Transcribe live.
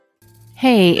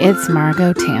Hey, it's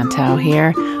Margot Tantow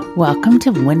here. Welcome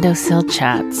to Windowsill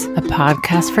Chats, a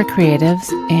podcast for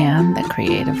creatives and the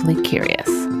creatively curious.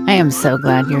 I am so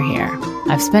glad you're here.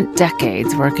 I've spent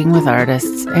decades working with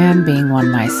artists and being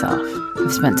one myself.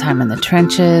 I've spent time in the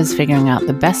trenches, figuring out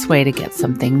the best way to get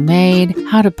something made,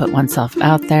 how to put oneself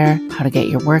out there, how to get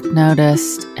your work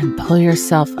noticed, and pull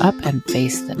yourself up and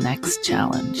face the next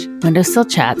challenge. Windowsill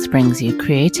Chats brings you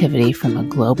creativity from a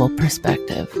global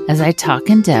perspective as I talk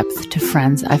in depth to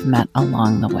friends I've met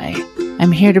along the way.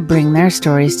 I'm here to bring their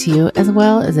stories to you as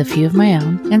well as a few of my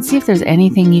own and see if there's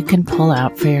anything you can pull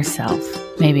out for yourself.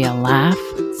 Maybe a laugh,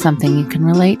 something you can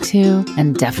relate to,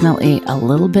 and definitely a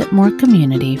little bit more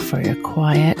community for your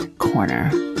quiet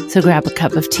corner. So grab a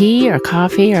cup of tea or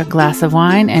coffee or a glass of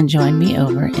wine and join me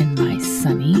over in my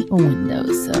sunny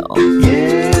windowsill.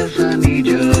 Yes, I need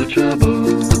your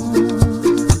trouble,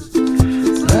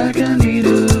 like I need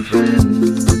a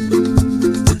friend.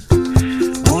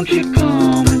 Won't you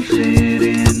come and sit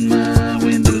in my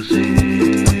windowsill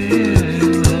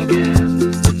again?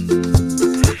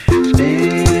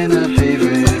 Spin our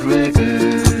favorite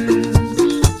records,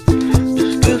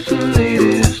 discuss the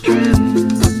latest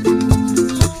trends.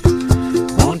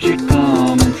 Won't you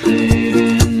come and sit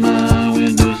in my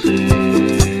windowsill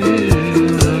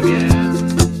again?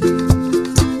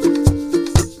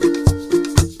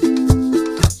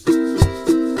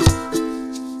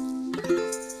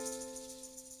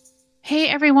 Hey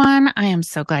everyone, I am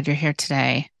so glad you're here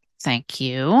today. Thank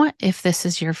you. If this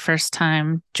is your first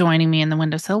time joining me in the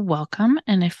windowsill, welcome.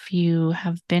 And if you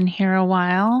have been here a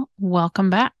while, welcome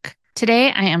back.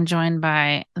 Today, I am joined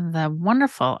by the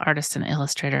wonderful artist and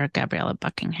illustrator, Gabriella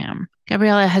Buckingham.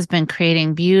 Gabriella has been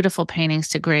creating beautiful paintings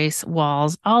to grace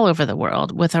walls all over the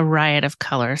world with a riot of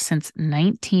color since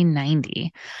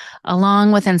 1990,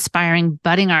 along with inspiring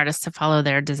budding artists to follow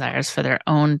their desires for their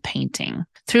own painting.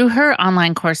 Through her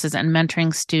online courses and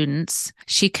mentoring students,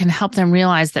 she can help them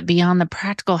realize that beyond the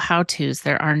practical how-tos,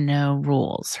 there are no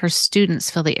rules. Her students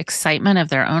feel the excitement of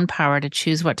their own power to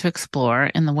choose what to explore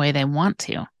in the way they want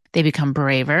to. They become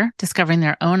braver, discovering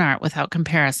their own art without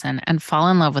comparison, and fall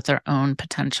in love with their own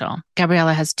potential.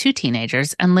 Gabriella has 2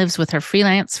 teenagers and lives with her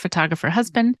freelance photographer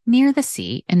husband near the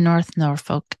sea in North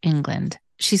Norfolk, England.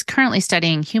 She's currently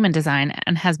studying human design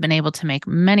and has been able to make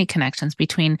many connections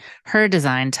between her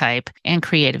design type and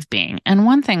creative being. And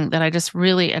one thing that I just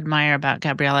really admire about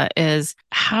Gabriella is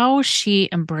how she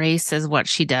embraces what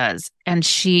she does. And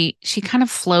she kind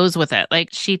of flows with it. Like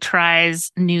she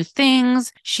tries new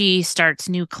things. She starts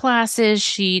new classes.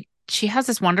 She has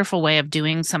this wonderful way of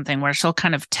doing something where she'll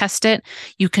kind of test it.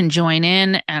 You can join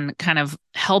in and kind of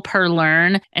help her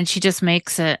learn. And she just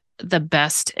makes it the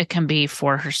best it can be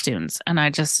for her students. And I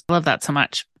just love that so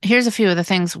much. Here's a few of the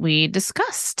things we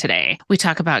discuss today. We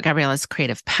talk about Gabriella's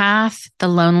creative path, the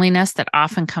loneliness that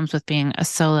often comes with being a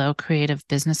solo creative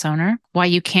business owner, why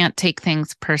you can't take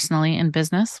things personally in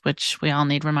business, which we all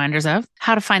need reminders of,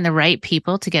 how to find the right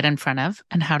people to get in front of,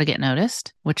 and how to get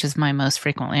noticed, which is my most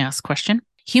frequently asked question.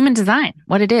 Human design,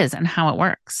 what it is and how it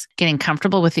works, getting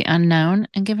comfortable with the unknown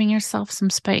and giving yourself some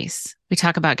space. We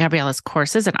talk about Gabriella's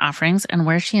courses and offerings and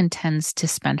where she intends to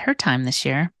spend her time this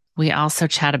year. We also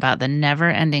chat about the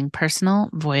never-ending personal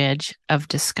voyage of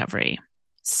discovery.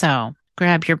 So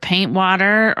grab your paint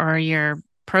water or your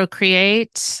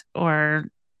Procreate or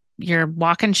your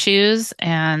walking shoes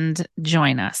and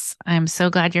join us. I'm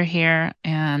so glad you're here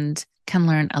and can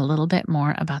learn a little bit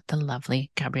more about the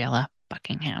lovely Gabriella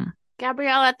Buckingham.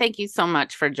 Gabriella, thank you so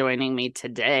much for joining me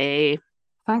today.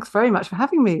 Thanks very much for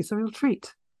having me. It's a real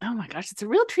treat. Oh my gosh, it's a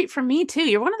real treat for me too.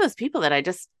 You're one of those people that I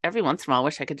just every once in a while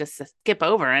wish I could just skip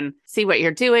over and see what you're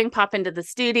doing, pop into the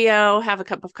studio, have a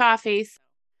cup of coffee.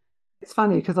 It's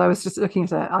funny because I was just looking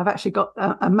at it. I've actually got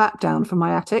a map down from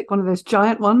my attic, one of those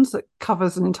giant ones that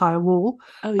covers an entire wall.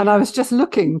 Oh, yeah. And I was just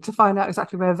looking to find out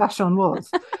exactly where Vachon was.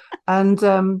 And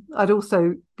I'd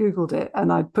also Googled it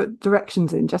and I'd put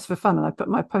directions in just for fun. And I put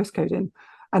my postcode in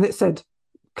and it said,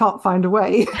 can't find a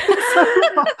way.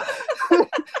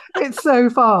 It's so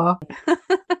far.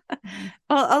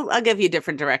 Well, I'll give you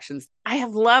different directions. I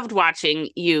have loved watching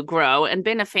you grow and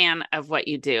been a fan of what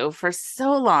you do for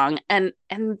so long. And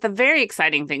the very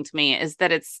exciting thing to me is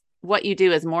that it's what you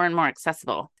do is more and more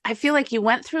accessible. I feel like you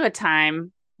went through a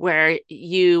time where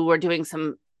you were doing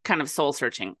some kind of soul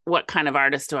searching. What kind of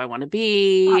artist do I want to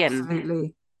be? Absolutely.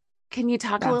 And can you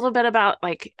talk a little bit about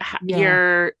like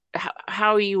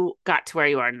how you got to where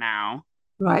you are now?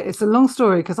 Right. It's a long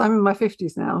story because I'm in my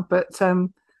 50s now. But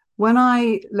when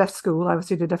I left school, I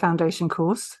obviously did a foundation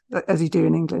course, as you do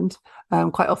in England,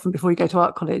 quite often before you go to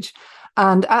art college.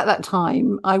 And at that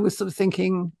time, I was sort of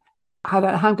thinking, how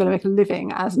I'm going to make a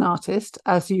living as an artist,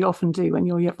 as you often do when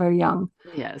you're very young.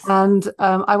 Yes. And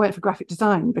I went for graphic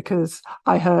design because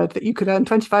I heard that you could earn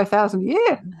 25,000 a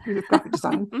year with graphic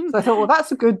design. So I thought, well,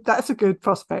 that's a good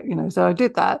prospect, So I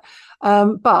did that.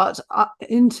 But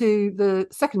into the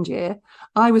second year,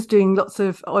 I was doing lots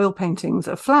of oil paintings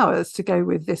of flowers to go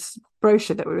with this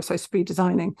brochure that we were supposed to be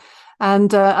designing.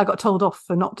 And I got told off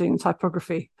for not doing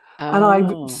typography. And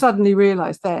I suddenly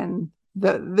realized then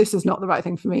that this is not the right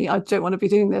thing for me. I don't want to be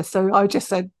doing this. So I just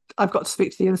said, I've got to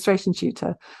speak to the illustration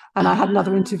tutor. And I had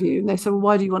another interview and they said, well,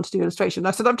 why do you want to do illustration?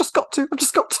 I said, I've just got to.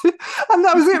 And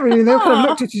that was it really. They all kind of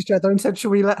looked at each other and said,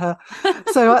 shall we let her?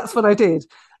 So that's what I did.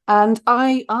 And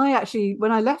I actually,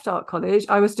 when I left art college,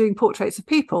 I was doing portraits of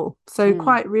people. So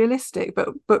quite realistic,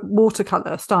 but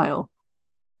watercolor style.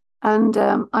 And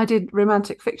I did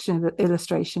romantic fiction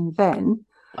illustration then.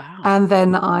 Wow. And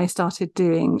then I started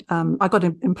doing, I got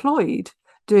employed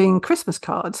doing Christmas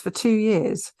cards for 2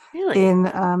 years in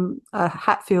a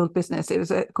Hatfield business. It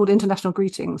was called International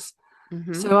Greetings.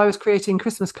 Mm-hmm. So I was creating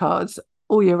Christmas cards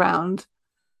all year round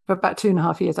for about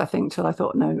 2.5 years, I think, till I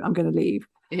thought, no, I'm going to leave.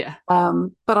 Yeah.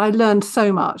 But I learned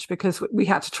so much because we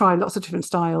had to try lots of different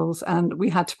styles and we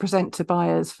had to present to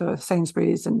buyers for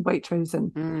Sainsbury's and Waitrose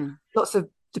and lots of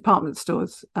department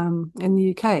stores in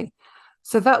the UK.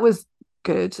 So that was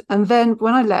good. And then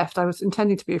when I left, I was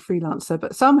intending to be a freelancer,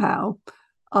 but somehow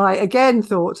I again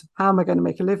thought, how am I going to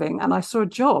make a living? And I saw a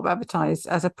job advertised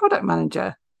as a product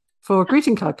manager for a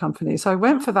greeting card company. So I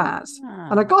went for that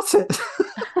and I got it.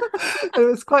 It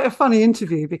was quite a funny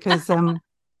interview because the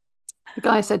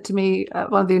guy said to me,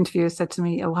 one of the interviewers said to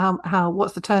me, oh,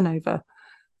 what's the turnover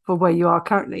for where you are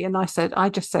currently? And I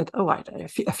just said, oh, I don't know,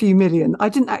 a few million. I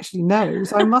didn't actually know.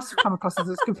 So I must have come across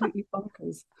as completely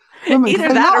bonkers woman.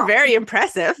 Either that or very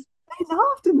impressive. They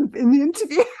laughed in the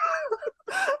interview.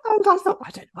 And I thought,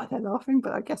 I don't know why they're laughing,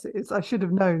 but I guess it is. I should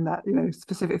have known that,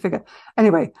 specific figure.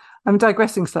 Anyway, I'm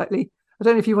digressing slightly. I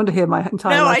don't know if you want to hear my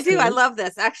entire No, life I do. story. I love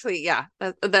this. Actually, yeah,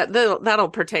 that'll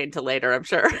pertain to later, I'm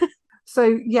sure.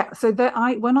 So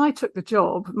when I took the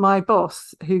job, my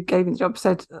boss who gave me the job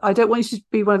said, I don't want you to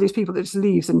be one of these people that just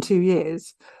leaves in 2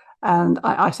 years. And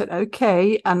I said,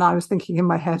 okay. And I was thinking in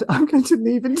my head, I'm going to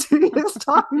leave in 2 years'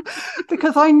 time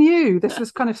because I knew this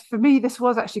was kind of, for me, this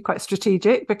was actually quite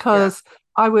strategic because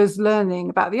I was learning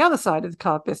about the other side of the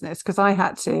card business because I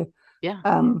had to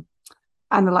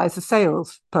analyze the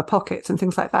sales per pocket and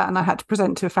things like that. And I had to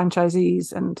present to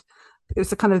franchisees and it was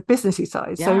the kind of businessy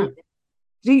side. Yeah. So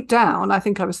deep down, I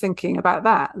think I was thinking about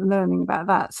that and learning about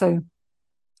that. So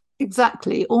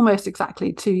almost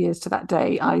exactly 2 years to that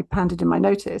day, I handed in my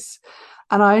notice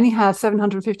and I only had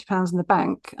 £750 in the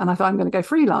bank. And I thought I'm going to go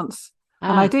freelance.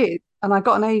 And I did. And I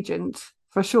got an agent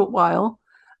for a short while.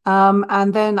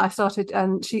 And then I started,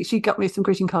 and she got me some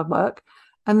greeting card work.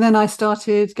 And then I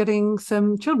started getting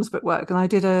some children's book work. And I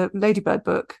did a Ladybird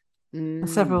book,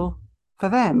 several for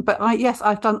them. But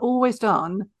I've always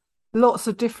done lots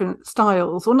of different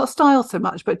styles, or not styles so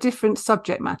much, but different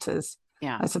subject matters.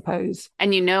 Yeah, I suppose.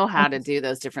 And you know how to do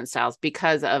those different styles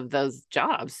because of those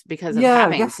jobs, because of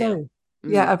having to. So.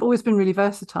 Yeah, I've always been really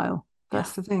versatile.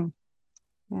 That's the thing.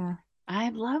 Yeah. I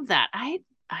love that. I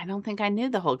don't think I knew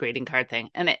the whole greeting card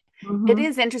thing. And it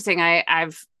is interesting.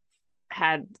 I've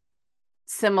had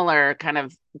similar kind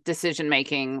of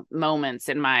decision-making moments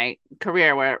in my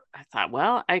career where I thought,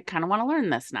 well, I kind of want to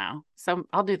learn this now. So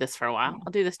I'll do this for a while.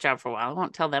 I'll do this job for a while. I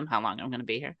won't tell them how long I'm going to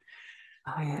be here.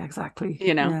 Oh yeah, exactly.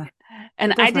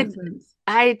 And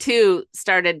I too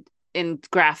started in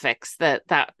graphics.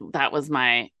 That was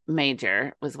my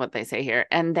major, was what they say here.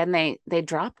 And then they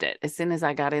dropped it as soon as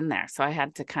I got in there. So I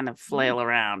had to kind of flail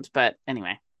around. But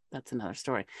anyway, that's another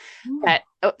story. But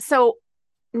so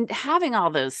having all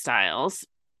those styles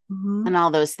and all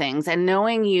those things and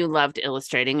knowing you loved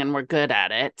illustrating and were good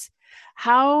at it,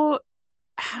 how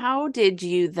did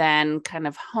you then kind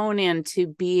of hone into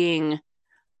being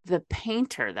the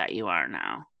painter that you are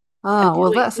now?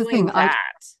 Well, that's the thing.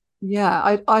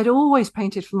 I'd always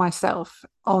painted for myself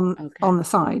on the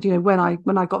side, when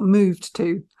I got moved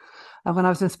to, when I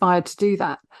was inspired to do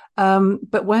that.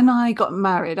 But when I got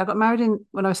married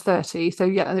when I was 30. So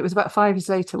it was about 5 years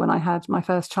later when I had my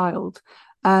first child.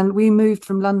 And we moved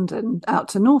from London out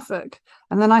to Norfolk.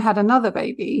 And then I had another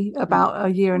baby about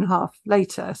 1.5 years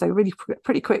later. So really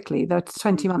pretty quickly, there were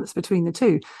 20 months between the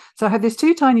two. So I had these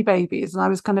two tiny babies and I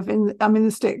was kind of I'm in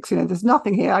the sticks, there's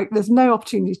nothing here. There's no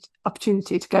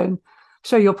opportunity to go and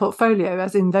show your portfolio,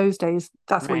 as in those days,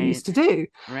 that's what you used to do.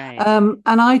 Right.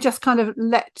 And I just kind of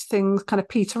let things kind of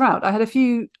peter out. I had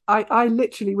I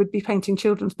literally would be painting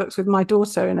children's books with my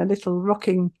daughter in a little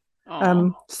rocking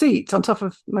seat on top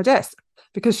of my desk.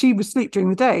 because she would sleep during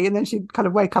the day and then she'd kind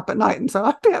of wake up at night, and so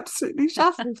I'd be absolutely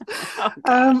shattered.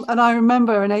 And I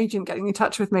remember an agent getting in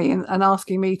touch with me and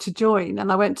asking me to join,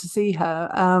 and I went to see her,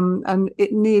 and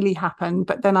it nearly happened,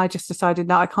 but then I just decided,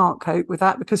 no, I can't cope with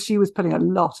that, because she was putting a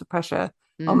lot of pressure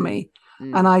on me,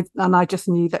 and I just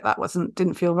knew that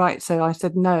didn't feel right, so I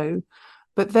said no.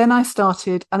 But then I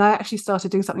actually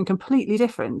started doing something completely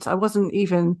different. I wasn't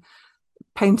even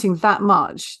painting that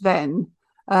much then.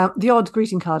 The odd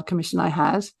greeting card commission I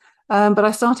had, but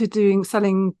I started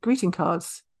selling greeting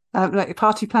cards, like a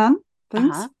party plan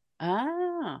things.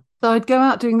 So I'd go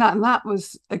out doing that, and that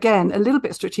was, again, a little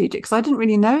bit strategic, because I didn't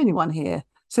really know anyone here.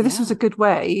 So this was a good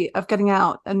way of getting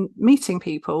out and meeting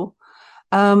people,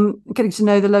 getting to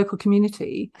know the local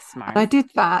community. Smart. And I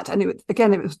did that, and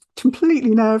it was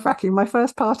completely nerve-wracking. My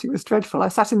first party was dreadful. I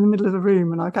sat in the middle of the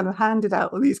room and I kind of handed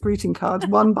out all these greeting cards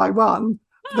one by one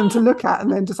for them to look at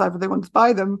and then decide whether they wanted to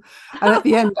buy them. And at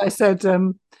the end I said,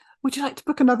 would you like to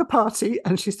book another party?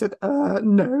 And she said,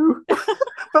 no,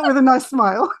 but with a nice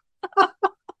smile. But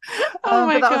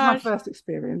that was my first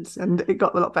experience, and it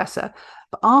got a lot better.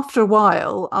 But after a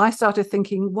while I started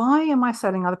thinking, why am I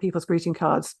selling other people's greeting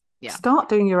cards? Start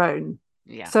doing your own.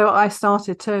 So I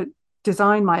started to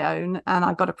design my own, and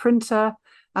I got a printer,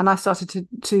 and I started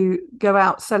to go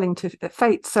out selling to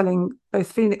Fate, selling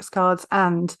both Phoenix cards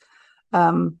and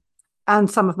some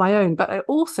of my own. But I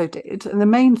also did, and the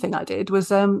main thing I did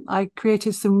was I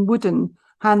created some wooden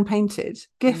hand painted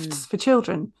gifts for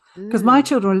children, because my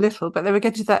children were little, but they were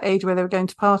getting to that age where they were going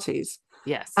to parties.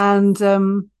 And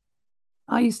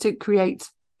I used to create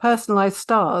personalized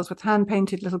stars with hand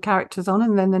painted little characters on,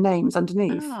 and then the names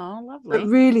underneath. Oh, lovely. But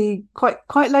really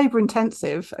quite labor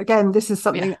intensive. Again, this is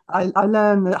something I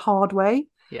learned the hard way.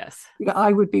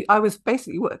 I was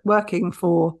basically working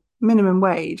for minimum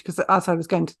wage, because, as I was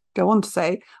going to go on to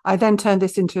say, I then turned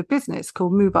this into a business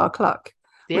called Mubar Cluck,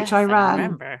 which I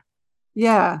ran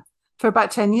for about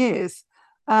 10 years.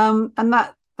 And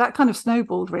that kind of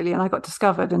snowballed, really, and I got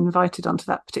discovered and invited onto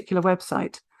that particular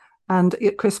website. And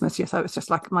at Christmas, I was just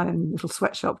like my own little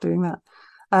sweatshop doing that.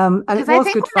 And it was I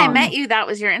think good when fun. I met you, that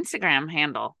was your Instagram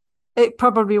handle. It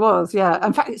probably was, yeah.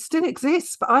 In fact, it still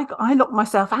exists, but I locked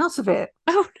myself out of it.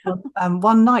 Oh, no.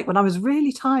 One night when I was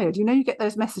really tired, you get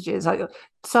those messages like,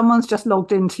 someone's just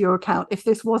logged into your account. If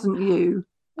this wasn't you,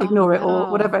 ignore it,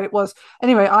 or whatever it was.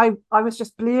 Anyway, I was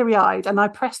just bleary-eyed, and I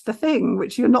pressed the thing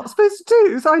which you're not supposed to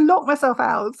do, so I locked myself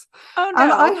out. Oh no.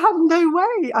 And I had no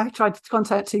way. I tried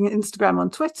contacting Instagram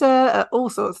on Twitter, all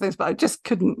sorts of things, but I just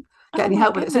couldn't get any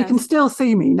help with it. So you can still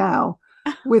see me now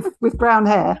with brown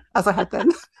hair, as I had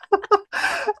then.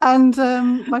 And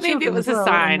my maybe it was a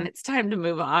sign. It's time to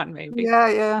move on, maybe.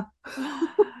 Yeah.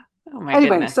 Oh my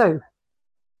anyway, goodness. So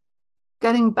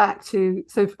getting back to,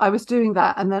 I was doing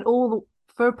that, and then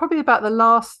for probably about the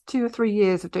last 2 or 3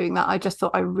 years of doing that, I just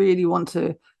thought I really want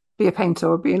to be a painter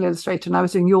or be an illustrator. And I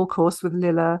was doing your course with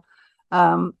Lilla,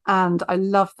 and I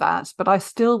loved that. But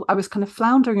I was kind of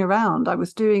floundering around. I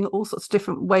was doing all sorts of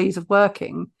different ways of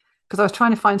working, because I was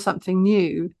trying to find something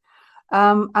new.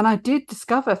 And I did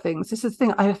discover things. This is the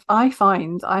thing. I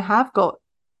find I have got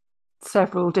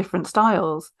several different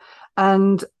styles,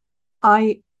 and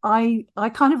I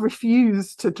kind of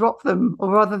refuse to drop them,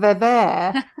 or rather they're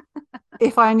there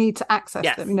if I need to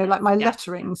access them, like my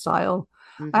lettering style.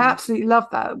 I absolutely love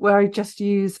that, where I just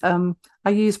use I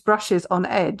use brushes on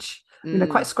edge,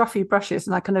 quite scruffy brushes,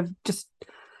 and I kind of just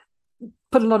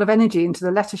put a lot of energy into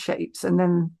the letter shapes, and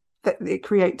then it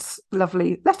creates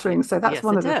lovely lettering. So that's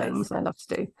one of the things I love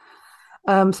to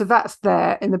do. So that's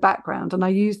there in the background, and I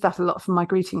use that a lot for my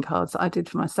greeting cards that I did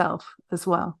for myself as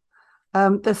well.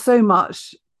 There's so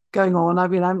much going on. I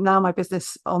mean, now my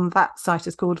business on that site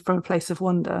is called From a Place of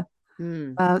Wonder,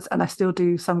 and I still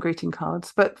do some greeting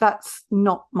cards, but that's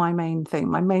not my main thing.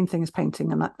 My main thing is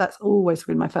painting, and that's always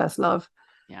been my first love.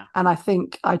 And I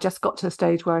think I just got to a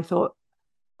stage where I thought,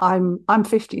 I'm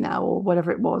 50 now, or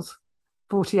whatever it was,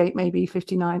 48 maybe,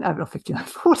 59, not 59,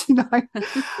 49.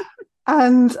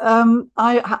 And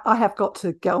I have got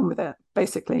to get on with it,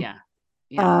 basically.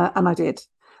 And I did.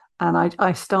 And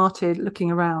I started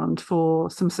looking around for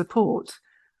some support.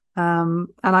 And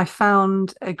I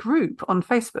found a group on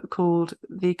Facebook called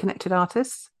The Connected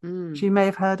Artists, which you may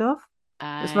have heard of.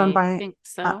 It's run by think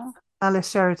so. Alice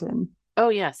Sheridan. Oh,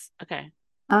 yes. Okay.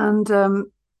 And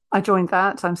I joined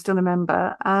that. I'm still a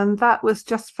member. And that was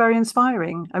just very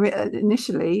inspiring. I mean,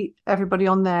 initially, everybody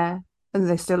on there, and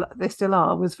they still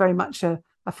are, was very much a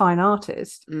fine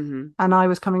artist. And I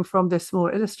was coming from this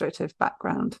more illustrative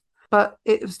background. But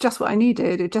it was just what I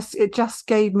needed. It just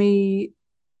gave me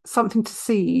something to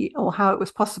see, or how it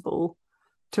was possible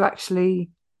to actually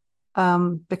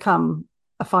become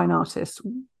a fine artist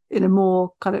in a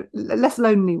more kind of less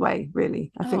lonely way,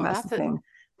 really. I think that's the thing.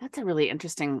 That's a really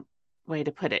interesting way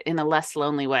to put it, in a less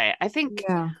lonely way. I think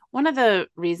Yeah. one of the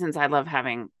reasons I love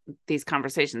having these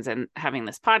conversations and having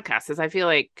this podcast is I feel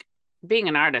like being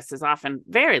an artist is often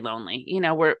very lonely. You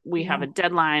know, we have a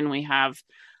deadline, we have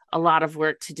a lot of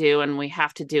work to do, and we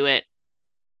have to do it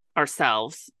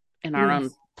ourselves in our own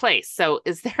place. So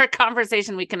is there a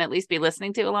conversation we can at least be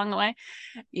listening to along the way?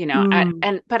 You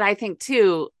know, but I think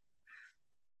too,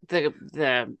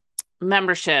 the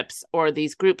memberships or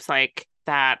these groups like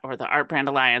that, or the Art Brand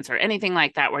Alliance or anything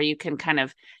like that, where you can kind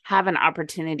of have an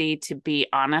opportunity to be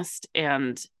honest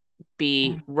and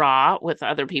be raw with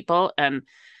other people and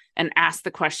ask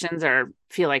the questions or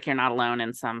feel like you're not alone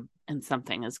in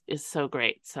something is so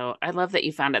great. So I love that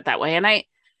you found it that way. And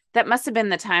that must have been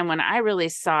the time when I really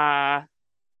saw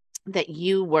that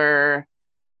you were,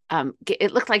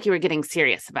 it looked like you were getting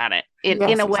serious about it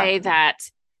in a way that,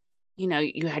 you know,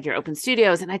 you had your open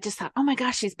studios, and I just thought, oh my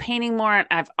gosh, she's painting more.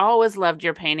 I've always loved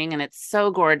your painting, and it's so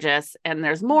gorgeous, and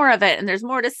there's more of it, and there's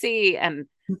more to see. And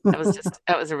that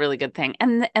was a really good thing.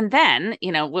 And then,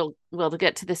 you know, we'll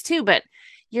get to this too, but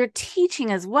you're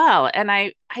teaching as well. And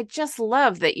I just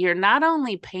love that you're not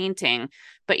only painting,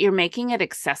 but you're making it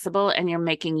accessible, and you're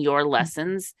making your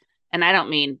lessons. And I don't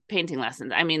mean painting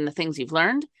lessons. I mean, the things you've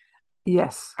learned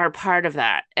are part of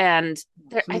that. And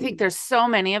I think there's so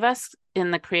many of us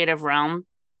in the creative realm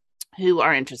who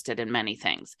are interested in many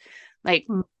things. Like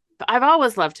I've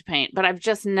always loved to paint, but I've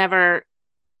just never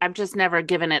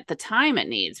given it the time it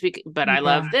needs. But I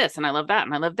love this, and I love that,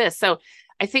 and I love this. So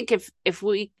I think if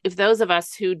those of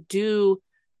us who do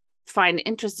find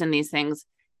interest in these things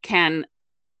can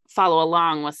follow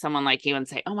along with someone like you and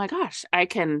say, oh my gosh, I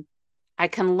can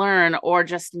learn, or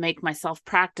just make myself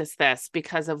practice this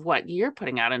because of what you're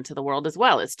putting out into the world as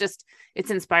well. It's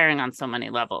inspiring on so many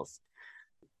levels.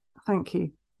 Thank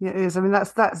you. Yeah, it is. I mean,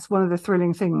 that's one of the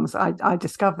thrilling things I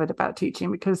discovered about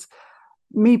teaching, because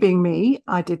me being me,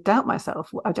 I did doubt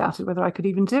myself. I doubted whether I could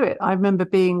even do it. I remember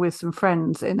being with some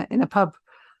friends in a pub.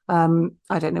 I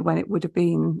don't know when it would have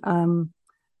been,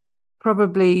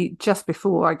 probably just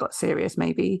before I got serious,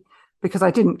 maybe, because I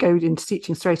didn't go into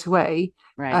teaching straight away.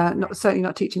 Right. Certainly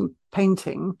not teaching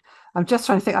painting. I'm just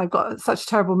trying to think. I've got such a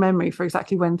terrible memory for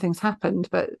exactly when things happened,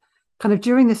 but kind of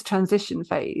during this transition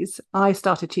phase, I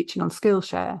started teaching on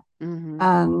Skillshare.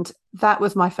 And that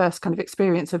was my first kind of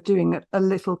experience of doing a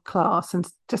little class, and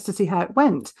just to see how it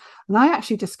went. And I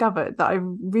actually discovered that I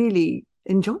really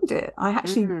enjoyed it. I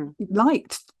actually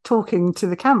liked talking to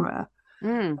the camera.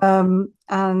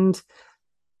 And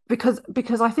because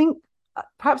I think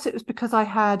perhaps it was because I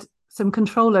had some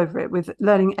control over it with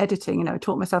learning editing. You know, I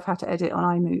taught myself how to edit on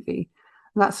iMovie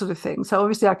and that sort of thing. So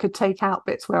obviously I could take out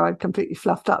bits where I'd completely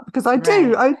fluffed up, because I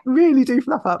really do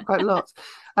fluff up quite a lot.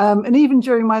 And even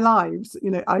during my lives,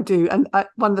 you know, I do. And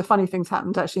one of the funny things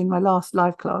happened actually in my last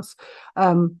live class,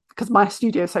 because my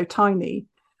studio is so tiny,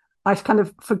 I kind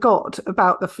of forgot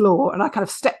about the floor, and I kind of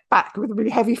stepped back with a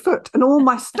really heavy foot, and all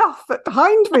my stuff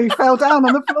behind me fell down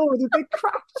on the floor with a big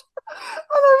crash. And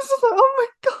I was just like, oh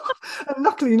my God. And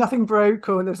luckily nothing broke,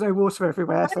 or there's no water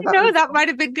everywhere. So that might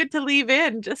have been good to leave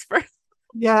in just for.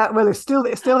 Yeah, well, it's still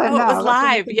in now. It was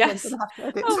live, yes.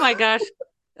 Oh my gosh.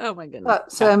 Oh my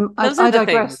goodness. But I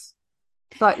digress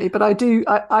slightly, but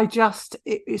I just,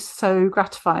 it is so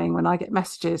gratifying when I get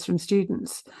messages from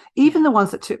students, even the ones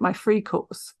that took my free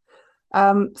course,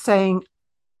 saying,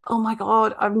 oh my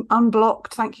God, I'm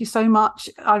unblocked. Thank you so much.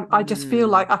 I just feel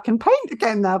like I can paint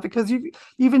again now, because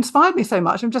you've inspired me so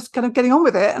much. I'm just kind of getting on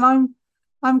with it, and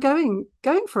I'm going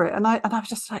for it. And I was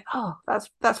just like, oh,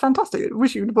 that's fantastic. I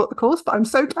wish you would have bought the course, but I'm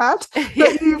so glad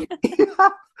that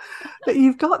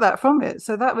you've got that from it.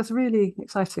 So that was really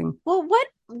exciting. Well,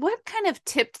 what kind of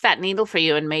tipped that needle for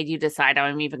you and made you decide, oh,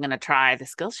 I'm even going to try the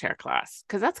Skillshare class?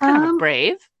 Because that's kind of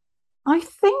brave. I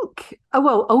think,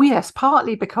 yes,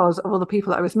 partly because of all the people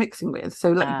that I was mixing with.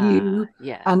 So like you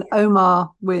and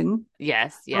Omar Wynn.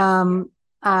 Yes. And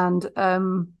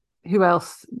who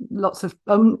else? Lots of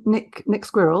Nick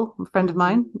Squirrel, a friend of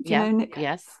mine. Do you know Nick?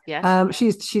 Yes.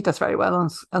 She does very well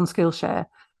on Skillshare,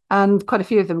 and quite a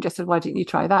few of them just said, "Why didn't you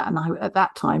try that?" And at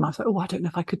that time, I was like, "Oh, I don't know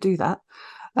if I could do that."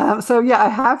 So yeah, I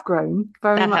have grown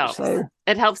very much. So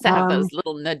it helps to have those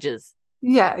little nudges.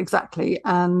 Yeah, exactly.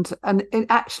 And it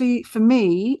actually, for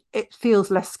me, it feels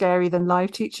less scary than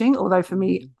live teaching. Although for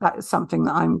me, that is something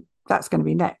that's going to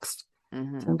be next.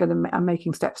 So I'm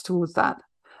making steps towards that.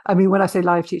 I mean, when I say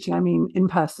live teaching, I mean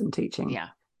in-person teaching. Yeah.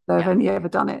 So I've only ever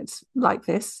done it like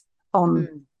this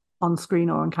on screen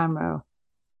or on camera.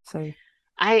 So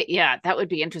that would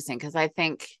be interesting, because I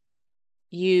think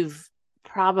you've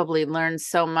probably learn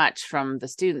so much from the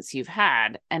students you've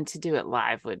had, and to do it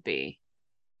live would be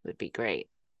great.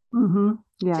 Mm-hmm.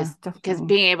 Yeah, just definitely. Because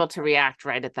being able to react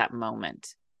right at that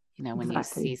moment, when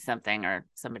Exactly. you see something or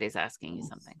somebody's asking you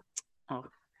something. Oh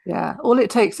yeah, all it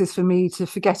takes is for me to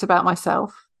forget about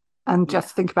myself and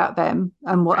just think about them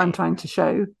and what I'm trying to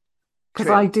show, because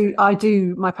I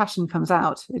do my passion comes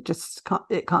out. It just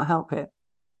can't help it.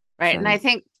 Right. So. And I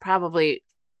think probably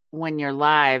when you're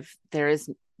live,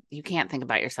 you can't think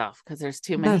about yourself because there's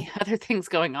too many other things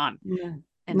going on. Yeah.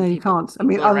 And no, you can't. I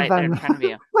mean, other than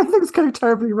when things go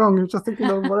terribly wrong, you're just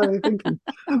thinking, oh, what are they thinking?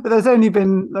 But there's only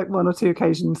been like one or two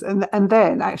occasions. And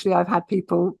then actually I've had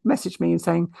people message me and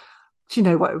saying, do you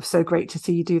know what? It was so great to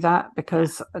see you do that,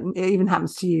 because it even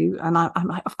happens to you. And I'm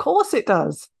like, of course it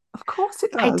does. Of course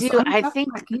it does. I do. I think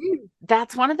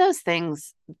that's one of those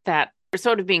things that we're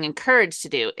sort of being encouraged to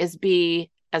do, is be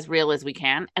as real as we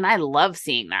can. And I love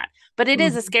seeing that. But it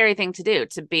is a scary thing to do,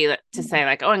 to say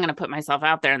like, oh, I'm going to put myself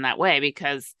out there in that way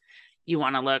because you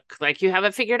want to look like you have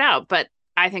it figured out. But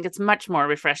I think it's much more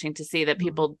refreshing to see that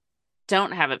people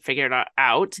don't have it figured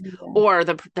out or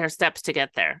their steps to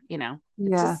get there,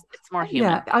 it's more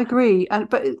human. Yeah, I agree.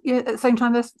 But at the same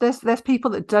time, there's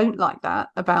people that don't like that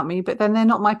about me, but then they're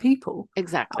not my people.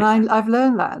 Exactly. And I've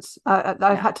learned that.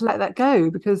 I've had to let that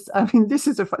go, because I mean, this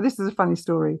is a funny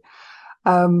story.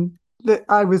 That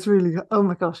I was really, oh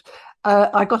my gosh,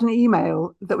 I got an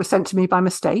email that was sent to me by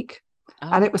mistake.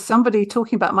 And it was somebody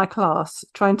talking about my class,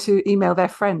 trying to email their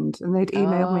friend, and they'd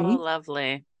emailed me. Oh,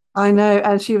 lovely. I know.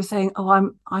 And she was saying, oh,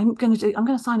 I'm going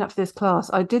to sign up for this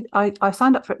class. I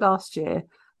signed up for it last year,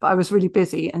 but I was really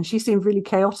busy, and she seemed really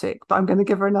chaotic, but I'm going to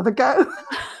give her another go.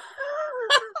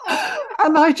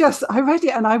 And I read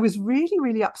it, and I was really,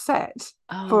 really upset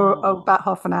for about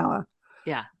half an hour.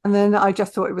 Yeah. And then I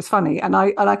just thought it was funny. And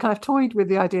I kind of toyed with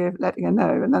the idea of letting her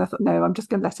know. And then I thought, no, I'm just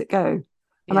going to let it go.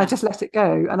 And I just let it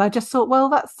go. And I just thought,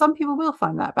 well, some people will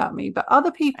find that about me, but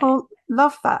other people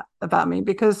love that about me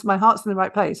because my heart's in the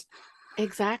right place.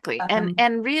 Exactly.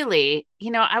 And really,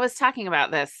 I was talking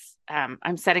about this.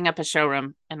 I'm setting up a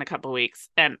showroom in a couple of weeks,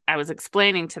 and I was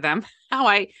explaining to them how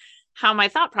my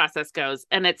thought process goes.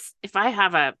 And it's, if I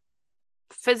have a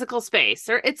physical space,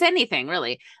 or it's anything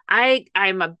really,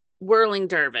 I'm a whirling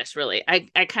dervish, really.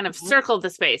 I kind of circle the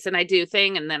space, and I do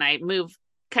thing, and then I move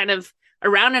kind of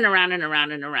around and around and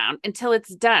around and around until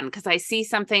it's done, because I see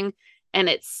something and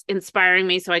it's inspiring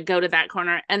me. So I go to that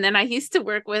corner. And then I used to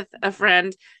work with a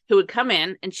friend who would come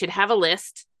in, and she'd have a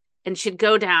list, and she'd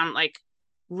go down like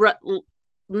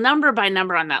number by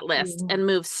number on that list and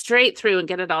move straight through and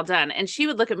get it all done. And she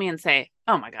would look at me and say,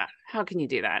 oh my God, how can you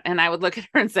do that? And I would look at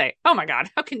her and say, oh my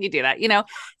God, how can you do that?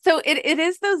 So it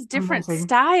is those different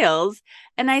styles.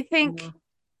 And I think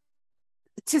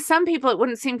to some people, it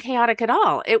wouldn't seem chaotic at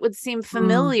all. It would seem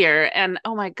familiar and,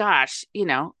 oh my gosh,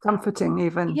 comforting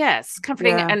even. Yes.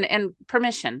 Comforting and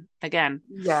permission again.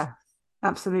 Yeah,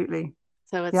 absolutely.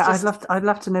 So it's I'd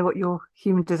love to know what your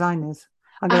human design is.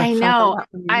 I know.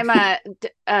 I'm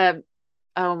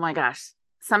oh my gosh,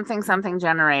 something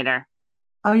generator.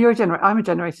 Oh, you're a generator. I'm a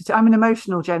generator too. I'm an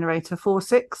emotional generator,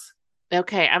 4-6.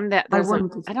 Okay, I'm that.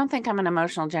 I don't think I'm an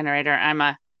emotional generator.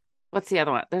 What's the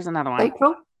other one? There's another one.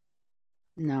 April?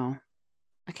 No,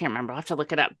 I can't remember. I'll have to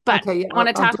look it up. But I want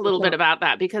to talk a little bit about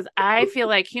that, because I feel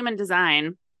like human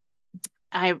design,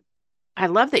 I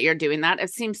love that you're doing that. It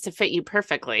seems to fit you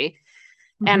perfectly.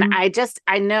 And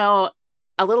I know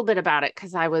a little bit about it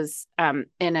because I was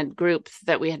in a group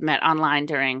that we had met online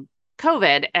during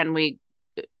COVID, and it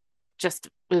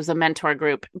was a mentor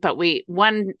group. But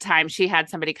one time she had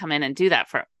somebody come in and do that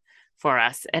for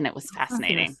us, and it was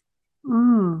fascinating.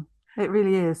 It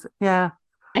really is. Yeah.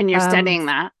 And you're studying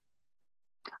that?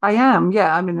 I am.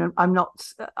 Yeah. I mean, I'm not.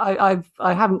 I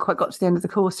haven't quite got to the end of the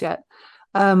course yet.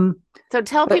 So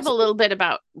tell people a little bit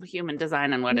about human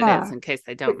design and what it is, in case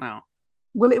they don't know.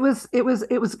 Well, it was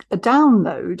a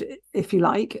download, if you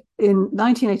like, in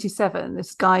 1987.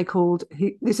 This guy called,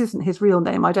 this isn't his real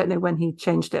name. I don't know when he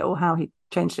changed it or how he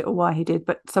changed it or why he did,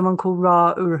 but someone called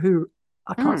Ra Urahu.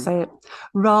 I can't say it.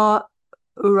 Ra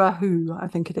Urahu, I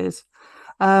think it is.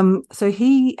 So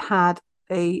he had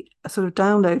a sort of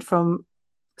download from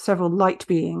several light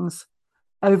beings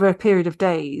over a period of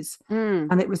days.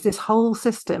 And it was this whole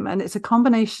system. And it's a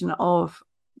combination of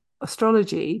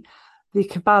astrology, the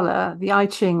Kabbalah, the I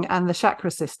Ching, and the chakra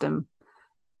system.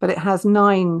 But it has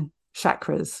 9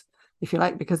 chakras, if you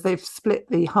like, because they've split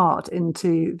the heart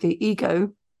into the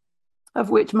ego, of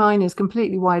which mine is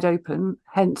completely wide open,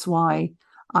 hence why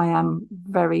I am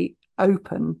very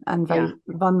open and very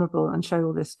vulnerable and show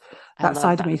all that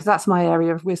side of me, because that's my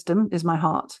area of wisdom, is my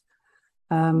heart.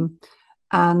 And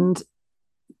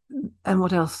and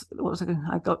what else? What was I going?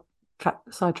 I got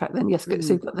sidetracked then. Yes, so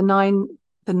you've got the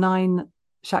nine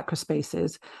chakra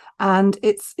spaces, and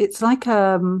it's like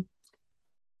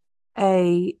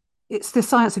it's the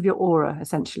science of your aura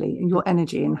essentially, and your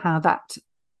energy, and how that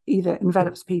either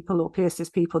envelops people or pierces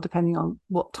people depending on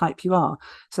what type you are.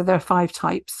 So there are 5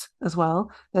 types as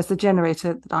well. There's the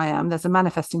generator that I am. There's a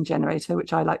manifesting generator,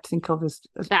 which I like to think of as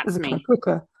a kind of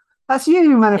quicker. That's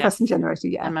you, manifesting generator.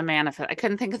 Yeah, I'm a manifest. I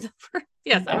couldn't think of the first.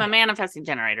 Yes, I'm a manifesting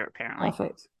generator, apparently.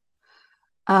 Perfect.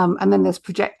 And then there's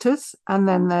projectors, and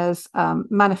then there's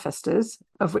manifestors,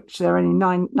 of which there are only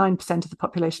 9% of the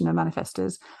population are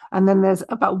manifestors. And then there's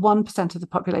about 1% of the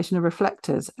population are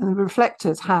reflectors. And the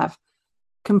reflectors have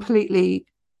completely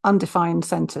undefined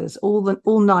centers. All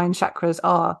 9 chakras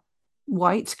are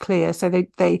white, clear. So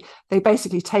they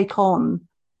basically take on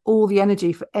all the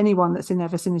energy for anyone that's in their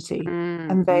vicinity,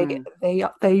 and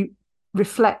they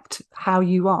reflect how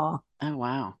you are. Oh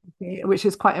wow. Which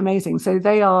is quite amazing. So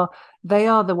they are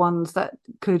the ones that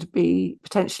could be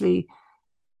potentially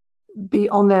be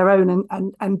on their own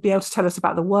and be able to tell us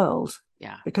about the world.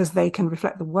 Yeah, because they can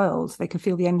reflect the world, they can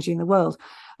feel the energy in the world,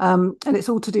 and it's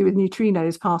all to do with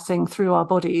neutrinos passing through our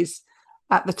bodies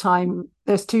at the time.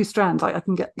 There's 2 strands. I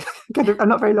can get I'm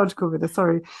not very logical with this,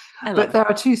 sorry, but there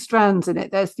are 2 strands in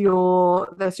it. There's your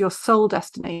soul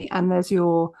destiny, and there's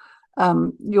your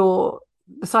the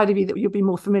side of you that you'll be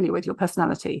more familiar with, your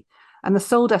personality. And the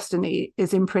soul destiny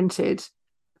is imprinted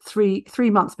 3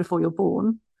 months before you're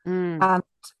born, and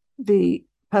the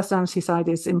personality side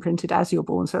is imprinted as you're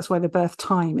born. So that's why the birth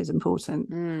time is important.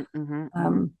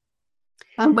 And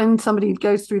when somebody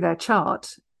goes through their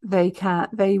chart, they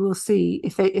will see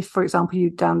if for example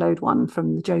you download one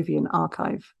from the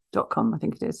jovianarchive.com, I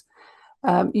think it is,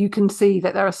 you can see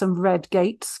that there are some red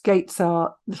gates. Gates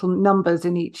are little numbers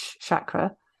in each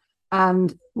chakra,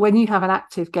 and when you have an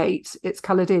active gate, it's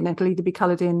coloured in. It'll either be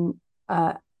coloured in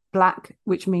black,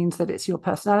 which means that it's your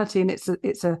personality, and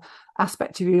it's a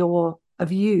aspect of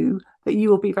you that you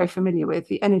will be very familiar with.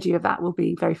 The energy of that will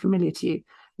be very familiar to you.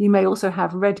 You may also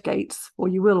have red gates, or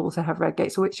you will also have red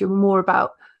gates, which are more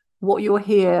about what you're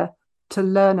here to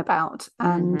learn about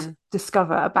and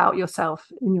discover about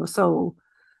yourself in your soul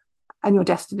and your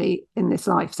destiny in this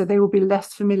life. So they will be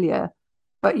less familiar,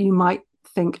 but you might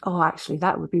think, oh, actually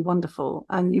that would be wonderful,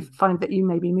 and you find that you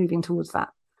may be moving towards that.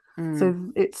 So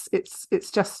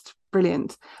it's just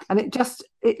brilliant, and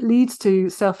it leads to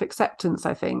self-acceptance,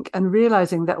 I think, and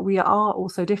realizing that we are all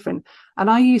so different. And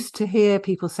I used to hear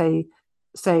people say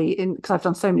because I've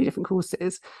done so many different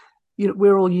courses,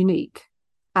 we're all unique.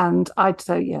 And I'd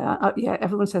say, yeah,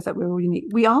 everyone says that we're all unique.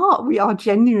 We are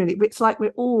genuinely. It's like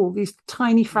we're all these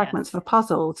tiny fragments of a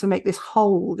puzzle to make this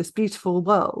whole, this beautiful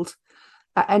world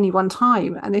at any one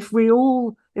time. And if we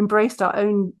all embraced our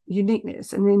own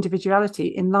uniqueness and individuality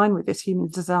in line with this human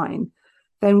design,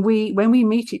 then when we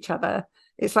meet each other,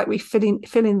 it's like we fill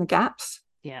in the gaps.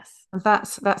 Yes. And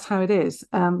that's how it is.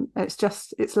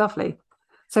 It's lovely.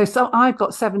 So I've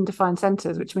got 7 defined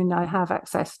centers, which mean I have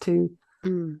access to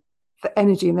the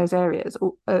energy in those areas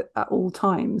at all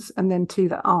times, and then 2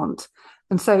 that aren't.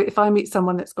 And so if I meet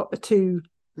someone that's got the 2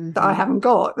 that I haven't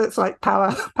got, that's like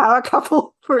power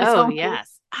couple, for example. Oh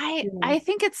yes. I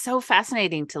think it's so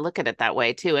fascinating to look at it that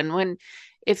way too. And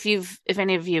if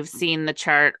any of you have seen the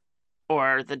chart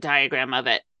or the diagram of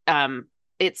it,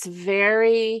 it's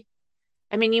very,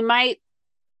 I mean, you might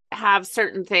have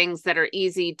certain things that are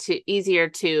easier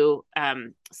to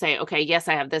say, okay, yes,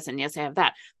 I have this, and yes, I have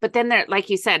that. But then there, like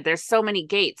you said, there's so many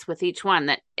gates with each one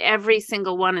that every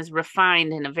single one is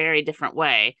refined in a very different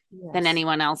way than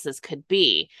anyone else's could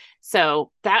be.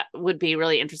 So that would be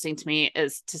really interesting to me,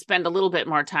 is to spend a little bit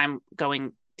more time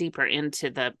going deeper into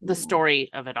the story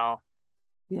of it all.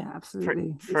 Yeah,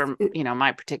 absolutely. For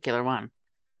my particular one.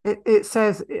 It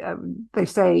says they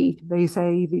say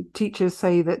the teachers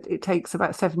say that it takes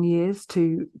about 7 years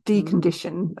to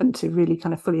decondition and to really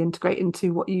kind of fully integrate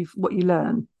into what you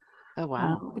learn. Oh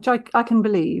wow. Which I can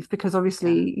believe, because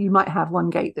obviously you might have one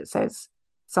gate that says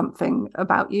something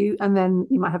about you, and then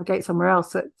you might have a gate somewhere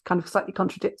else that kind of slightly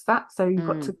contradicts that. So you've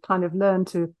got to kind of learn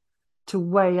to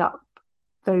weigh up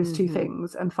those 2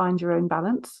 things and find your own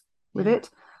balance with it.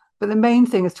 But the main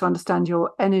thing is to understand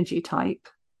your energy type.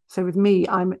 So with me,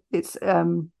 it's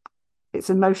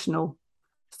emotional.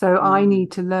 So I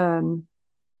need to learn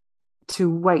to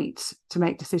wait to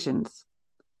make decisions,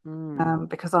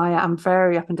 because I am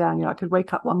very up and down. I could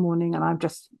wake up one morning and I'm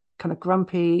just kind of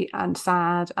grumpy and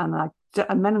sad and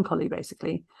melancholy,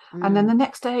 basically. And then the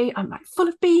next day I'm like full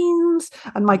of beans,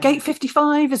 and my gate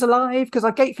 55 is alive, because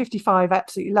I gate 55 I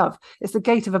absolutely love. It's the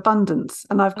gate of abundance,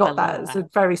 and I've got that as a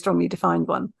very strongly defined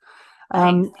one.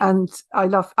 And I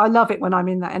love it when I'm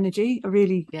in that energy.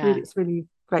 Really, it's really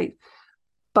great.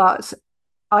 But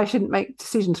I shouldn't make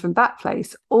decisions from that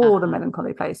place or the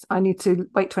melancholy place. I need to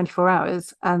wait 24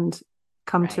 hours and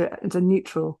come to it as a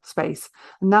neutral space.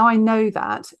 And now I know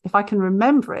that if I can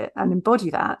remember it and embody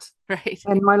that,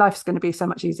 then my life's going to be so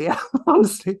much easier,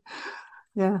 honestly.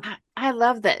 Yeah. I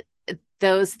love that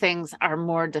those things are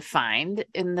more defined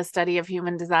in the study of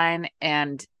human design,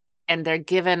 and they're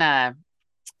given I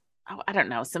don't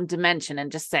know, some dimension,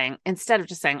 and just saying, instead of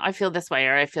just saying, I feel this way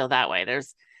or I feel that way,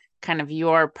 there's kind of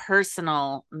your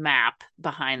personal map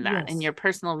behind that and your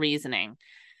personal reasoning.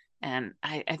 And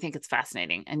I think it's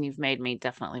fascinating. And you've made me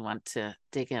definitely want to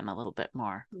dig in a little bit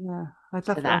more. Yeah, I'd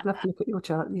love to look at your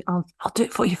chart. I'll do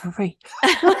it for you for free.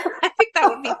 I think that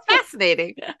would be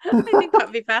fascinating. I think that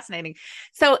would be fascinating.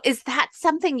 So is that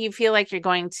something you feel like you're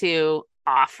going to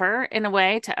offer in a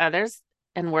way to others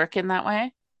and work in that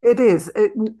way? It is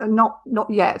not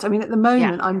yet. I mean, at the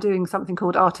moment, I'm doing something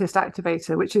called Artist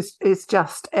Activator, which is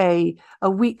just a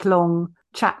week-long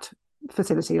chat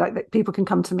facility. Like, people can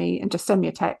come to me and just send me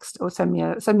a text or send me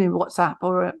a WhatsApp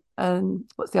or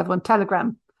what's the other one,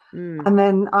 Telegram, and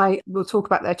then I will talk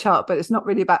about their chart. But it's not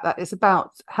really about that. It's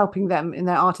about helping them in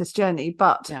their artist journey,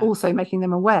 but also making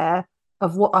them aware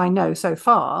of what I know so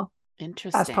far.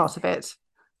 Interesting. As part of it.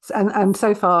 And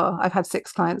so far I've had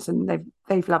 6 clients and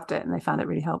they've loved it and they found it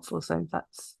really helpful. So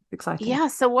that's exciting. Yeah.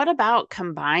 So what about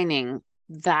combining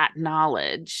that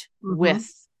knowledge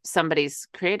with somebody's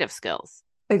creative skills?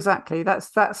 Exactly.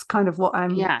 That's kind of what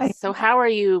I'm. Yeah. So how are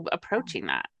you approaching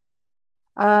that?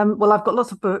 Well, I've got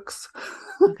lots of books.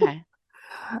 Okay.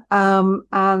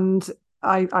 And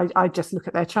I just look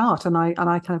at their chart and I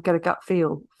kind of get a gut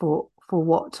feel for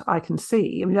what I can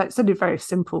see. I mean, it's in a very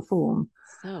simple form.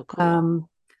 So cool.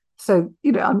 So,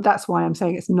 that's why I'm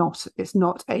saying it's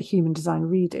not a human design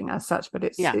reading as such, but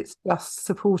it's just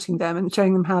supporting them and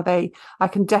showing them how I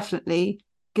can definitely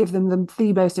give them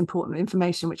the most important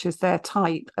information, which is their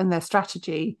type and their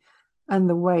strategy and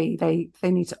the way they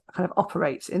need to kind of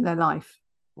operate in their life.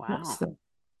 Wow.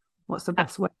 What's the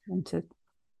best way to...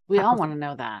 We all want to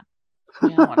know that.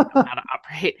 We all want to know how to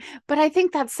operate. But I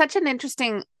think that's such an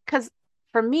interesting, because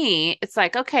for me, it's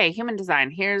like, okay, human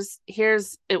design, here's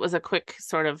it was a quick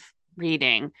sort of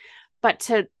reading, but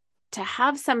to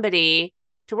have somebody,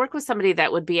 to work with somebody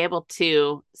that would be able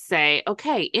to say,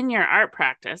 okay, in your art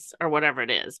practice or whatever it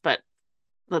is, but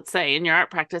let's say in your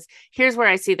art practice, here's where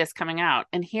I see this coming out.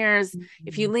 And here's,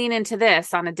 if you lean into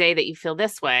this on a day that you feel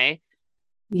this way,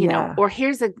 you know, or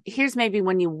here's maybe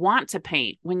when you want to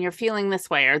paint, when you're feeling this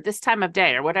way, or this time of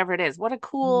day, or whatever it is. What a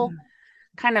cool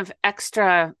kind of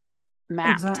extra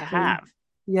map to have.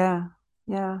 Yeah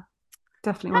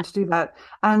Definitely want to do that.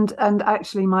 And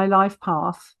actually my life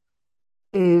path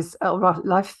is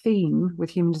life theme with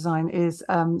human design is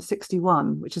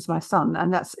 61, which is my sun,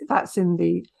 and that's in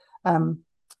the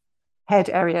head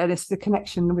area, and it's the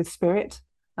connection with spirit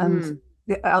and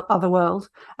the other world,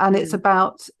 and it's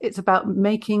about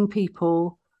making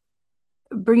people,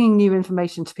 bringing new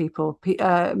information to people,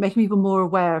 making people more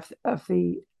aware of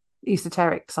the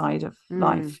esoteric side of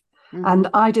life. And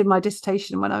I did my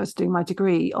dissertation when I was doing my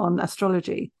degree on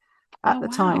astrology at the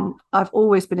time. I've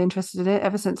always been interested in it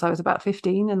ever since I was about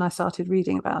 15, and I started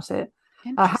reading about it.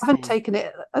 I haven't taken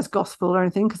it as gospel or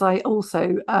anything, because I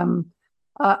also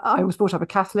I was brought up a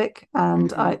Catholic,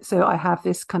 and I have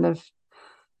this kind of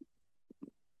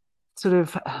sort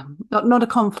of not a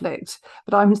conflict,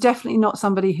 but I'm definitely not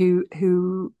somebody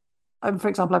who for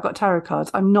example, I've got tarot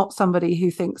cards. I'm not somebody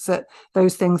who thinks that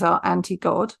those things are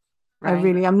anti-God. Right. I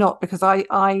really am not, because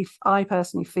I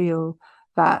personally feel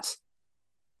that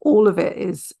all of it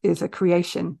is a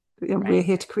creation. We're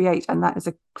here to create, and that is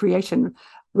a creation.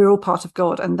 We're all part of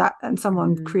God, and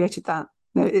someone created that.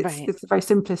 It's a very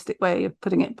simplistic way of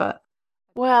putting it, but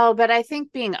I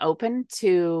think being open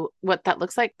to what that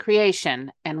looks like,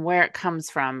 creation, and where it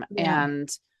comes from, and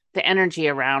the energy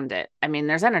around it. I mean,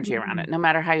 there's energy around it, no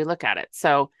matter how you look at it.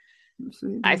 So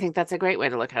absolutely. I think that's a great way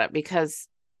to look at it, because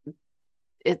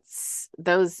it's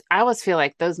those, I always feel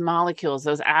like those molecules,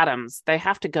 those atoms, they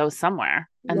have to go somewhere,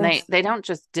 and they don't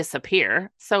just disappear.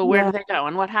 So where do they go,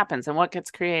 and what happens, and what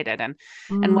gets created, and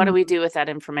what do we do with that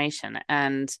information?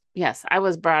 And yes, I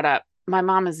was brought up, my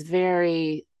mom is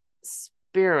very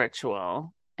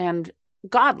spiritual and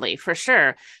godly for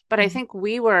sure, but I think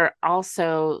we were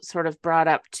also sort of brought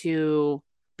up to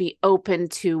be open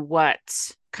to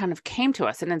what kind of came to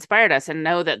us and inspired us, and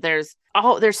know that there's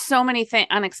so many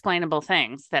unexplainable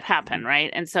things that happen,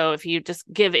 right? And so if you just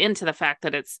give into the fact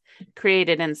that it's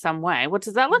created in some way, what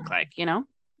does that look like, you know?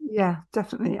 Yeah,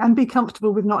 definitely. And be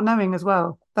comfortable with not knowing as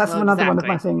well. That's another one of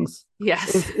my exactly. things.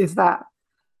 Yes. Is that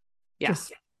Yeah.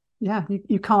 just, yeah,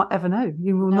 you can't ever know.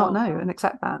 You will not know and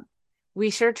accept that.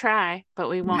 We sure try, but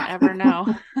we won't ever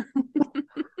know.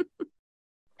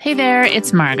 Hey there,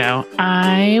 it's Margot.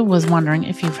 I was wondering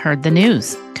if you've heard the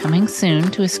news. Coming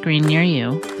soon to a screen near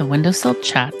you, the Windowsill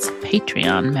Chats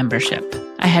Patreon membership.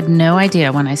 I had no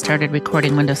idea when I started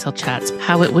recording Windowsill Chats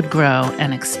how it would grow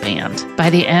and expand. By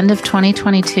the end of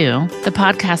 2022, the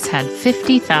podcast had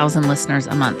 50,000 listeners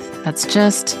a month. That's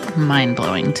just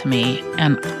mind-blowing to me.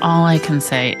 And all I can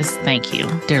say is thank you,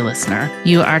 dear listener.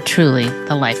 You are truly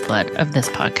the lifeblood of this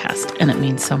podcast, and it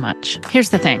means so much. Here's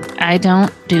the thing. I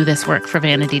don't do this work for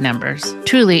vanity numbers.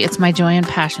 Truly, it's my joy and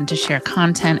passion to share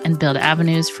content and build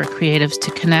avenues for creatives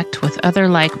to connect with other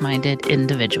like-minded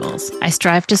individuals. I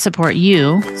strive to support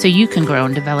you so you can grow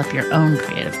and develop your own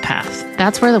creative path.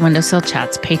 That's where the Windowsill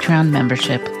Chats Patreon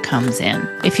membership comes in.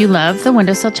 If you love the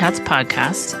Windowsill Chats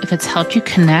podcast, if it's helped you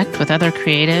connect with other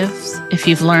creatives, if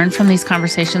you've learned from these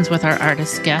conversations with our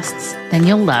artist guests, then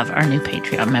you'll love our new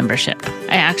Patreon membership.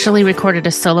 I actually recorded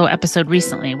a solo episode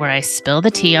recently where I spill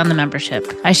the tea on the membership.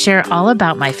 I share all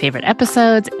about my favorite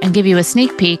episodes and give you a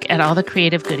sneak peek at all the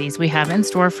creative goodies we have in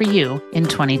store for you in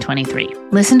 2023.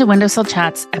 Listen to Windowsill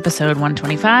Chats episode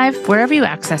 125 wherever you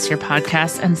access your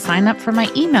podcasts and sign up for my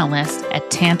email list at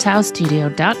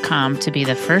tantaustudio.com to be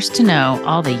the first to know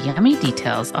all the yummy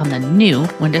details on the new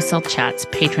Windowsill Chats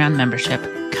Patreon membership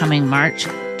coming March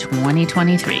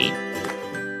 2023.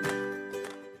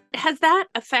 Has that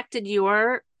affected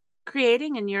your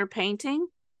creating and your painting?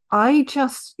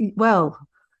 Well,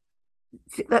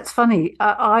 that's funny.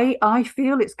 I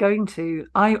feel it's going to.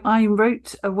 I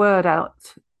wrote a word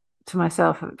out to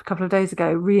myself a couple of days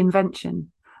ago, reinvention.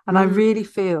 And I really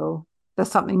feel there's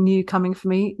something new coming for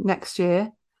me next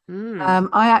year.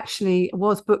 I actually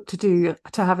was booked to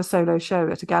have a solo show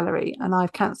at a gallery, and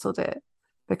I've cancelled it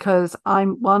because I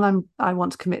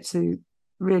want to commit to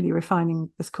really refining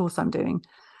this course I'm doing.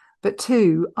 But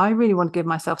two, I really want to give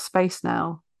myself space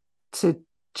now to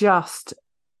just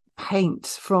paint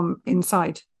from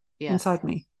inside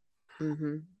me.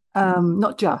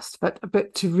 Not just,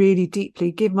 but to really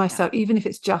deeply give myself, even if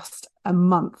it's just a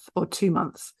month or 2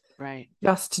 months, right?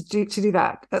 Just to do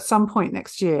that at some point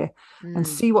next year and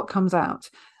see what comes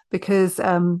out. Because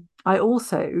I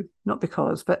also, not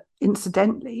because, but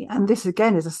incidentally, and this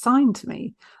again is a sign to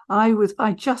me,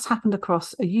 I just happened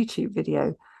across a YouTube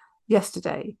video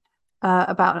yesterday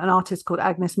about an artist called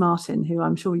Agnes Martin, who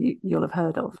I'm sure you'll have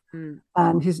heard of,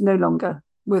 and who's no longer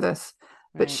with us.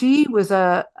 But she was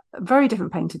a very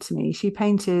different painter to me. She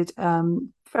painted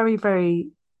very, very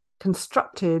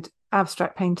constructed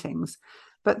abstract paintings.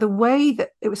 But the way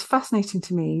that it was fascinating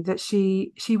to me that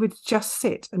she would just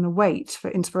sit and wait for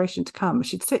inspiration to come.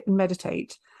 She'd sit and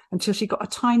meditate until she got a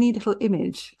tiny little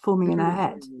image forming in her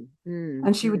head.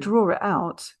 And she would draw it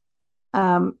out,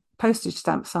 postage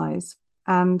stamp size,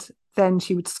 and then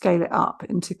she would scale it up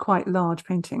into quite large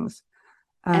paintings.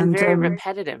 And very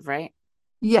repetitive, right?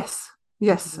 Yes.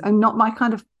 And not my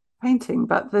kind of painting,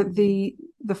 but the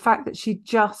fact that she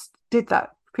just did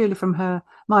that purely from her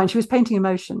mind. She was painting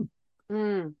emotion.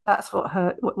 That's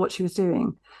what she was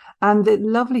doing. And the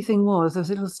lovely thing was, there was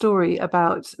a little story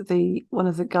about one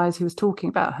of the guys who was talking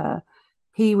about her.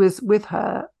 He was with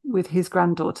her with his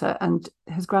granddaughter, and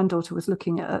his granddaughter was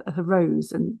looking at a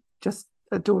rose and just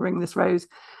adoring this rose.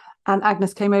 And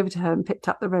Agnes came over to her and picked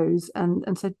up the rose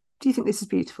and said, "Do you think this is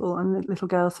beautiful?" And the little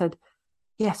girl said,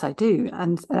 "Yes, I do."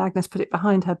 And Agnes put it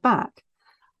behind her back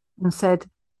and said,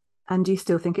 "And do you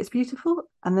still think it's beautiful?"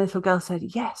 And the little girl said,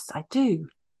 "Yes, I do."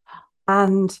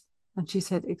 And she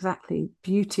said, "Exactly.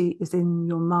 Beauty is in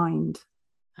your mind.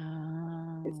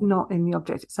 It's not in the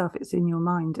object itself. It's in your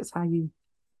mind. It's how you."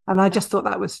 And I just thought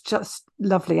that was just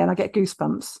lovely. And I get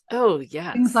goosebumps. Oh,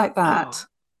 yeah. Things like that.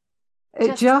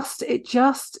 It just,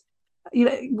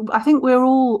 I think we're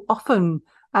all often,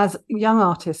 as young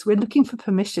artists, we're looking for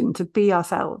permission to be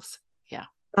ourselves. Yeah.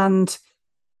 And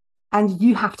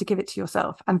you have to give it to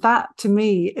yourself. And that, to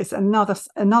me, is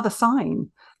another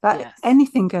sign that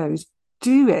anything goes.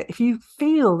 Do it. If you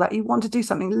feel that you want to do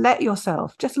something, let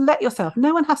yourself.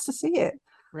 No one has to see it.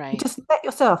 Right. Just let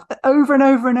yourself over and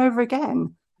over and over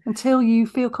again until you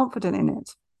feel confident in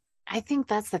it. I think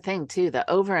that's the thing too. The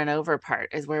over and over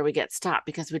part is where we get stopped,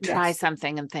 because we try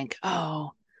something and think,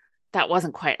 "Oh, that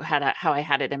wasn't quite how I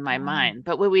had it in my mind."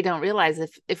 But what we don't realize,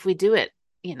 if we do it,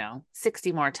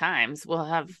 60 more times, we'll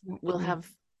have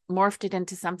morphed it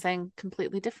into something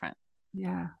completely different.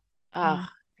 Yeah. I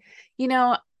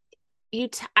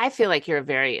feel like you're a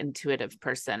very intuitive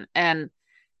person. And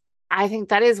I think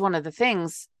that is one of the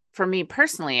things for me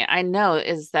personally, I know,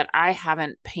 is that I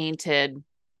haven't painted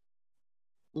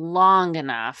long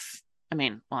enough. I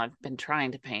mean, well, I've been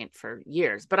trying to paint for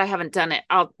years, but I haven't done it.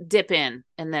 I'll dip in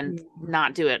and then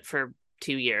not do it for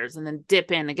 2 years and then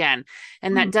dip in again.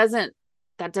 And that doesn't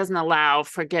allow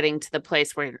for getting to the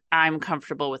place where I'm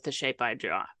comfortable with the shape I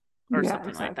draw or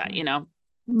something like that, you know.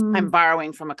 I'm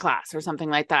borrowing from a class or something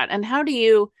like that. And how do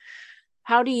you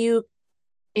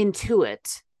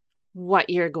intuit what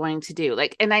you're going to do?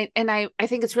 Like, and I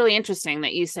think it's really interesting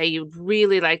that you say you'd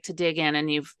really like to dig in and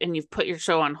you've put your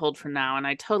show on hold for now. And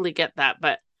I totally get that.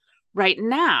 But right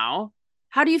now,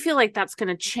 how do you feel like that's going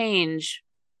to change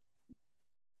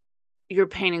your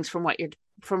paintings from what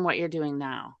you're doing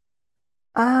now?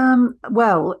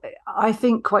 Well, I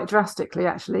think quite drastically,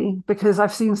 actually, because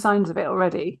I've seen signs of it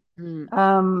already.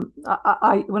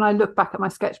 I when I look back at my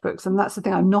sketchbooks, and that's the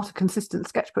thing, I'm not a consistent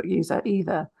sketchbook user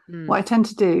either. What I tend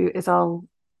to do is I'll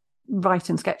write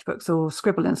in sketchbooks or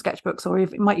scribble in sketchbooks, or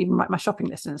might even write my shopping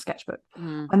list in a sketchbook.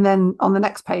 And then on the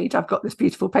next page, I've got this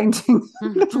beautiful painting,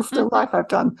 little still life I've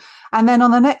done. And then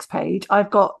on the next page, I've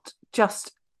got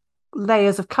just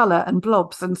layers of color and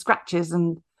blobs and scratches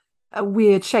and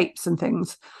weird shapes and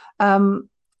things.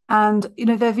 And, you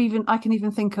know, I can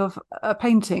even think of a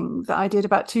painting that I did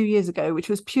about 2 years ago, which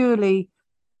was purely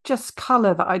just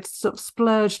color that I'd sort of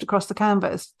splurged across the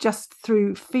canvas just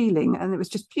through feeling. And it was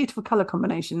just beautiful color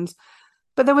combinations,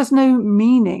 but there was no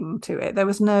meaning to it. There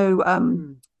was no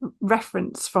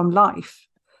reference from life.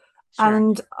 Sure.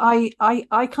 And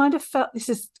I kind of felt, this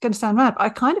is going to sound mad, but I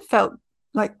kind of felt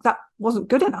like that wasn't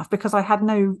good enough because I had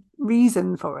no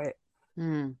reason for it.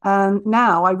 And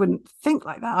now I wouldn't think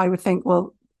like that. I would think,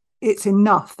 well, it's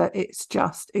enough that it's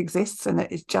just exists and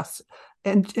it is just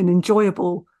an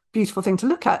enjoyable, beautiful thing to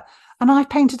look at. And I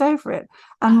painted over it.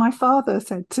 And my father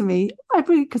said to me,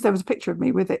 because there was a picture of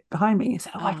me with it behind me, he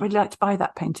said, I'd really like to buy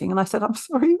that painting. And I said, I'm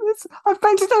sorry, I've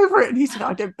painted over it. And he said,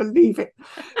 I don't believe it.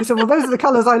 He said, well, those are the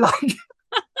colors I like.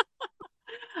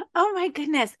 Oh my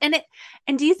goodness. And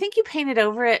do you think you painted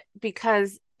over it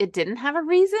because it didn't have a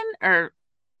reason, or?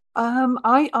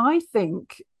 I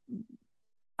think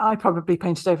I probably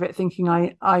painted over it thinking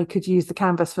I could use the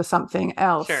canvas for something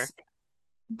else. Sure.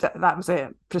 That was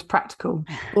it, just practical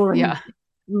or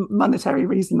monetary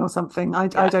reason or something. I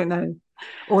don't know,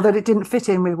 or that it didn't fit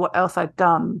in with what else I'd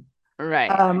done.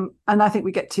 Right. And I think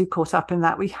we get too caught up in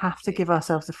that. We have to give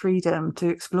ourselves the freedom to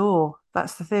explore.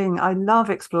 That's the thing. I love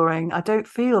exploring. I don't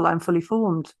feel I'm fully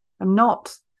formed. I'm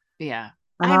not. Yeah.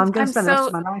 And I'm going to spend the rest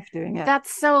of my life doing it.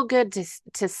 That's so good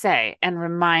to say and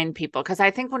remind people, because I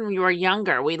think when we were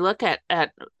younger, we look at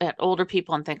older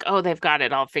people and think, oh, they've got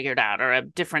it all figured out, or a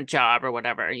different job or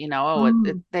whatever, you know,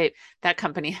 that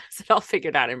company has it all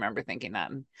figured out. I remember thinking that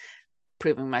and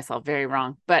proving myself very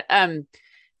wrong. But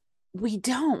we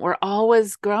don't. We're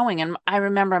always growing. And I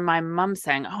remember my mom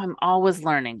saying, oh, I'm always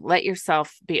learning. Let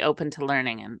yourself be open to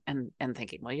learning, and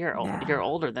thinking, well, you're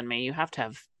older than me. You have to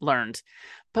have learned.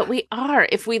 But we are.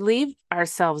 If we leave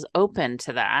ourselves open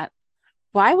to that,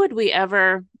 why would we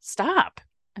ever stop?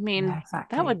 I mean,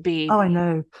 exactly. That would be. Oh, I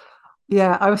know.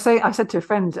 Yeah, I said to a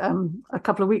friend a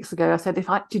couple of weeks ago, I said, if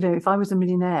I was a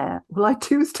millionaire, all I'd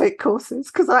do is take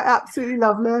courses, because I absolutely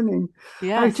love learning.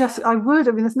 Yeah, I would.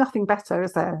 I mean, there's nothing better,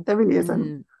 is there? There really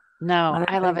isn't. No,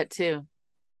 I love it too.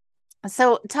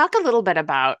 So talk a little bit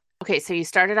about, okay, so you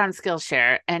started on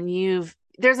Skillshare, and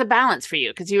there's a balance for you,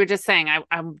 because you were just saying,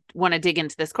 I want to dig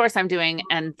into this course I'm doing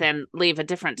and then leave a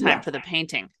different time for the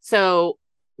painting. So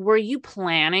were you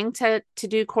planning to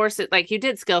do courses? Like, you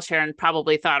did Skillshare and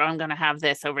probably thought, oh, I'm going to have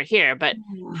this over here. But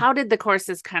how did the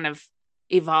courses kind of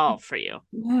evolve for you?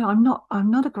 No, I'm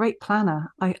not a great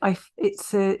planner.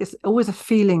 It's always a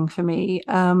feeling for me.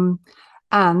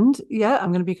 And yeah,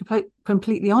 I'm going to be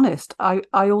completely honest. I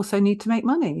also need to make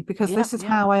money, because this is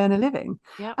how I earn a living.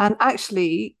 Yep. And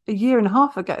actually, a year and a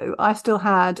half ago, I still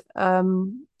had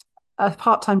a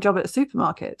part-time job at a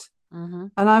supermarket. Mm-hmm.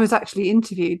 And I was actually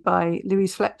interviewed by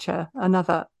Louise Fletcher,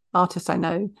 another artist I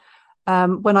know.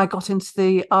 When I got into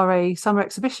the RA summer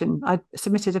exhibition, I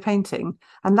submitted a painting,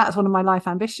 and that's one of my life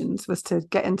ambitions, was to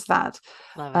get into that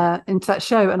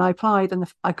show. And I applied, and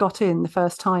I got in the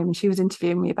first time, and she was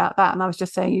interviewing me about that. And I was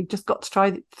just saying, you've just got to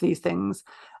try these things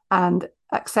and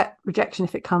accept rejection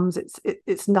if it comes.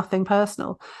 It's nothing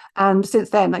personal. And since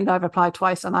then, I've applied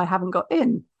twice and I haven't got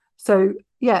in. So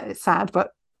yeah, it's sad,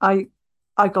 but I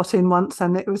got in once,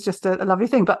 and it was just a lovely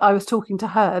thing. But I was talking to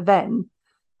her then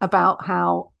about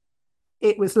how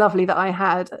it was lovely that I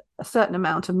had a certain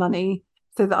amount of money,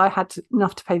 so that I had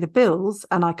enough to pay the bills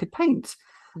and I could paint.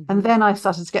 Mm-hmm. And then I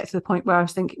started to get to the point where I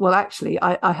was thinking, well, actually,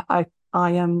 I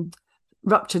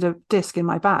ruptured a disc in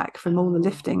my back from all the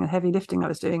lifting and heavy lifting I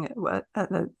was doing at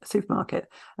the supermarket,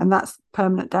 and that's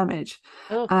permanent damage.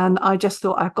 And I just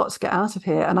thought, I've got to get out of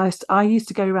here. And I used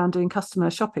to go around doing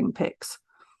customer shopping pics,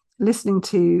 listening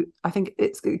to, I think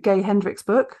it's Gay Hendricks'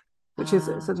 book, which is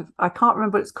sort of, I can't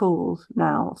remember what it's called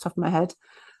now off the top of my head,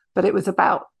 but it was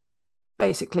about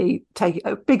basically taking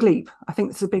a big leap. I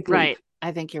think it's a big leap. Right.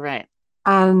 I think you're right.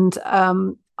 And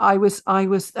I was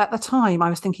at the time, I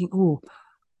was thinking,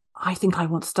 I think I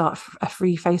want to start a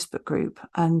free Facebook group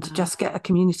and just get a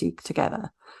community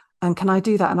together. And can I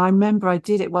do that? And I remember I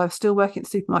did it while I was still working at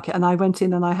the supermarket, and I went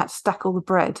in and I had to stack all the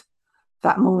bread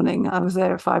that morning. I was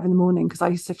there at 5 a.m. because I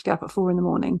used to have to get up at 4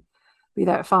 a.m, be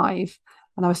there at 5.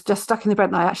 And I was just stuck in the bread,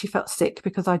 and I actually felt sick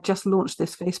because I just launched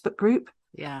this Facebook group.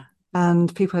 Yeah.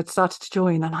 And people had started to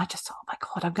join, and I just thought, oh my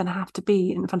God, I'm going to have to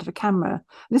be in front of a camera.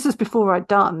 This was before I'd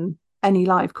done any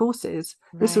live courses.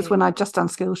 Right. This was when I'd just done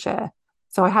Skillshare.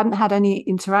 So I hadn't had any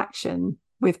interaction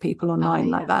with people online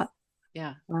like that.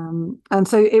 Yeah. And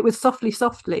so it was softly.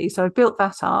 So I built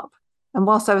that up. And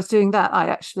whilst I was doing that, I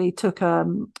actually took a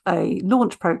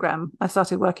launch program. I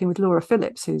started working with Laura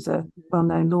Phillips, who's a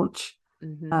well-known launch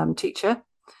teacher.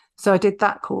 So I did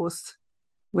that course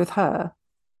with her.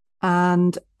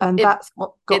 And that's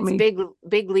what got me. It's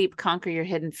big leap, conquer your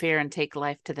hidden fear and take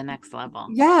life to the next level.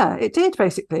 Yeah, it did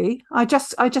basically. I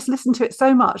just listened to it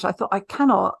so much. I thought, I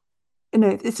cannot,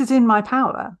 this is in my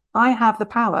power. I have the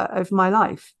power over my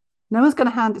life. No one's going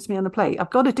to hand it to me on a plate. I've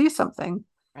got to do something.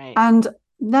 Right. And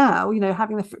now,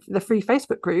 having the free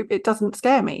Facebook group, it doesn't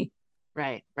scare me.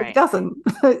 Right. It doesn't.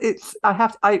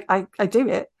 I do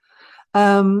it.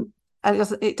 And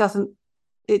it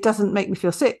doesn't make me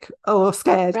feel sick or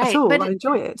scared at all. I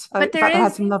enjoy it. In fact, I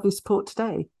had some lovely support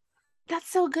today. That's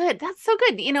so good.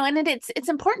 And it's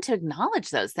important to acknowledge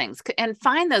those things and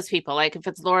find those people. Like if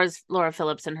it's Laura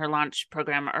Phillips and her launch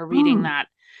program, or reading that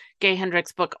Gay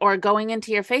Hendricks book, or going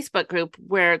into your Facebook group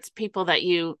where it's people that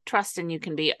you trust and you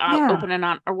can be open and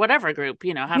on, or whatever group,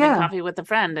 having coffee with a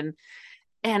friend.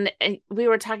 And we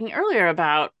were talking earlier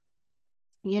about,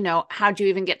 how'd you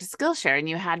even get to Skillshare? And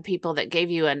you had people that gave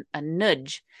you a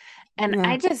nudge. And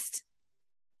I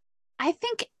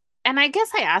think, and I guess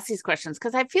I ask these questions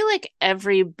because I feel like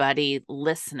everybody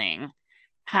listening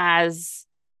has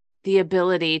the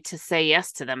ability to say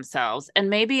yes to themselves. And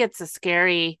maybe it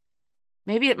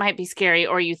might be scary,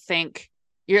 or you think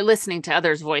you're listening to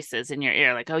others' voices in your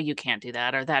ear, like, oh, you can't do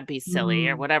that, or that'd be silly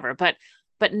or whatever. But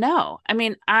no, I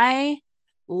mean, I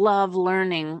love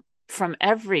learning from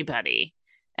everybody.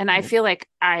 And I feel like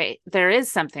there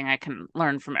is something I can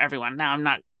learn from everyone.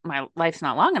 Now my life's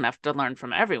not long enough to learn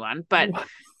from everyone, but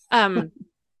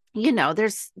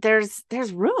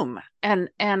there's room. And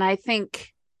I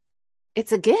think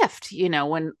it's a gift,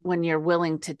 when you're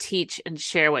willing to teach and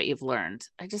share what you've learned.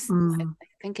 I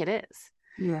think it is.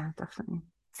 Yeah, definitely.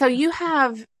 So you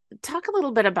talk a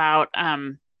little bit about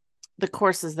the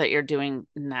courses that you're doing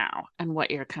now and what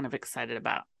you're kind of excited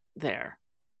about there.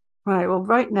 Right. Well,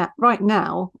 right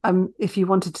now, if you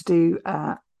wanted to do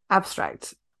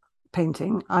abstract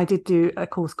painting, I did do a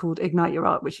course called Ignite Your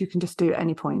Art, which you can just do at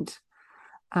any point.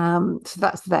 So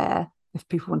that's there if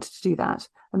people wanted to do that.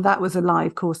 And that was a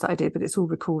live course that I did, but it's all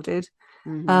recorded.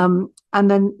 And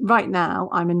then right now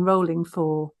I'm enrolling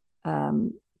for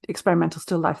Experimental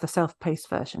Still Life, the self-paced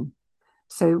version.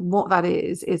 So what that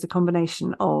is a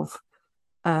combination of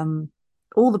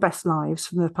all the best lives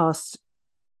from the past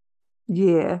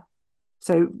year.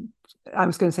 So I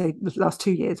was going to say the last 2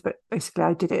 years, but basically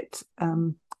I did it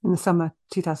in the summer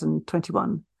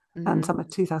 2021 and summer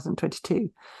 2022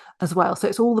 as well. So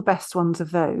it's all the best ones of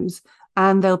those.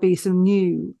 And there'll be some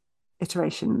new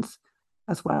iterations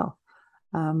as well,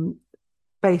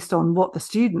 based on what the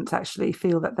students actually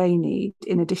feel that they need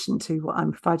in addition to what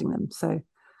I'm providing them. So,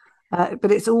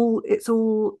 but it's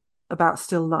all about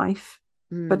still life,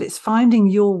 but it's finding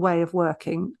your way of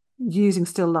working, using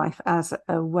still life as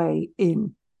a way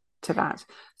in to that.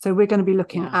 So we're going to be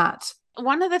looking at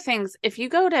one of the things, if you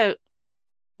go to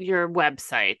your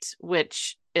website,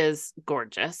 which is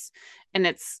gorgeous, and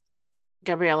it's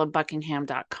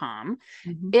GabriellaBuckingham.com,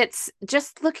 it's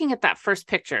just looking at that first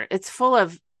picture. It's full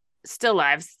of still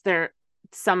lives.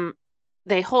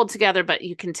 They hold together, but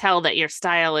you can tell that your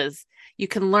style is, you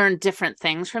can learn different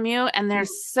things from you, and they're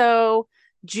so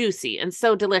juicy and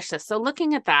so delicious. So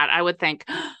looking at that, I would think,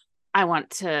 I want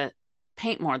to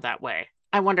paint more that way.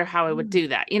 I wonder how I would do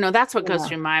that. That's what goes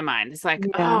through my mind. It's like,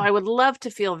 oh, I would love to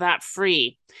feel that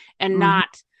free and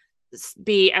not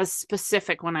be as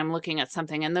specific when I'm looking at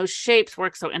something. And those shapes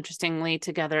work so interestingly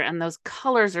together, and those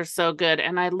colors are so good.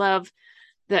 And I love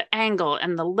the angle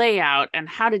and the layout, and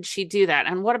how did she do that?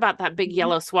 And what about that big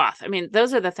yellow swath? I mean,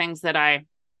 those are the things that I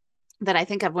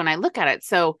think of when I look at it.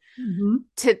 So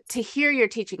to hear you're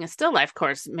teaching a still life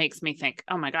course makes me think,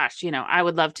 oh my gosh, I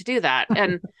would love to do that.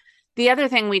 And the other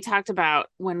thing we talked about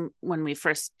when we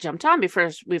first jumped on, before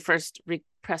we first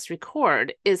press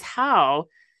record, is how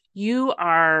you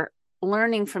are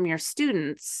learning from your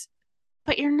students,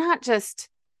 but you're not just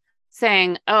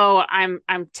saying, oh, I'm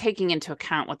taking into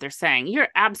account what they're saying. You're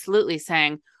absolutely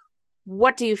saying,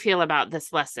 what do you feel about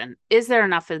this lesson? Is there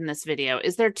enough in this video?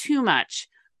 Is there too much?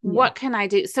 Yeah. What can I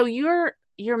do? So you're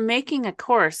making a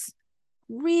course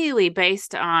really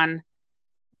based on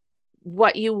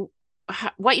what you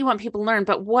want people to learn,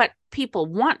 but what people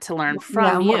want to learn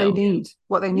from you.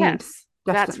 What they need. Yes,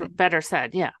 definitely. That's better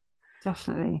said. Yeah,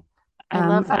 definitely. I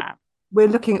love that. We're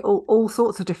looking at all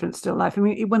sorts of different still life. I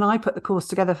mean, when I put the course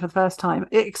together for the first time,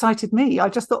 it excited me. I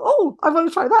just thought, oh, I want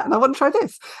to try that and I want to try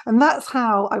this. And that's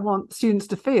how I want students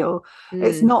to feel.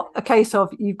 It's not a case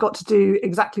of you've got to do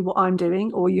exactly what I'm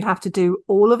doing or you have to do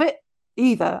all of it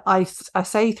either. I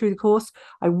say through the course,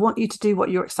 I want you to do what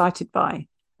you're excited by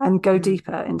and go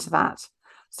deeper into that.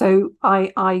 So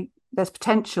there's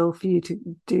potential for you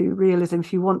to do realism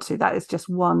if you want to. That is just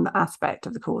one aspect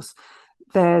of the course.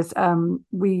 There's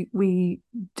we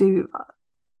do,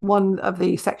 one of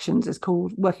the sections is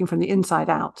called working from the inside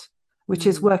out, which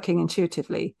is working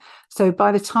intuitively. So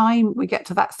by the time we get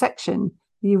to that section,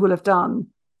 you will have done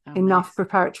enough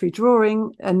preparatory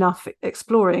drawing, enough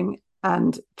exploring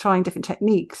and trying different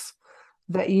techniques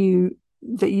that you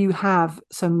have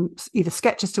some either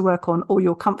sketches to work on, or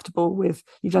you're comfortable with,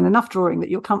 you've done enough drawing that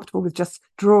you're comfortable with just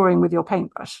drawing with your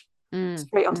paintbrush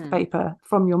straight onto the paper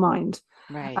from your mind.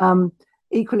 Right.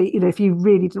 Equally, if you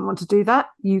really didn't want to do that,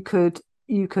 you could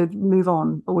move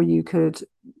on, or you could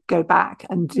go back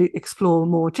and explore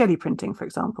more jelly printing, for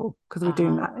example, because we're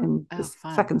doing that in the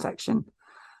second section.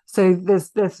 So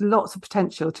there's lots of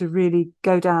potential to really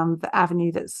go down the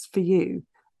avenue that's for you,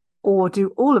 or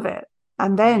do all of it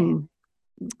and then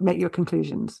make your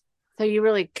conclusions. So you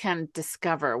really can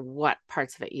discover what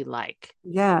parts of it you like.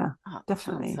 Yeah,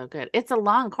 definitely. So good. It's a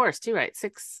long course too, right?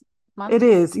 6 months? It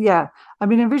is, yeah. I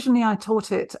mean, originally I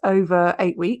taught it over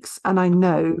 8 weeks, and I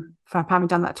know from having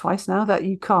done that twice now that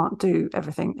you can't do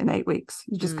everything in 8 weeks.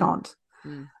 You just can't.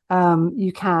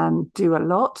 You can do a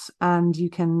lot and you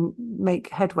can make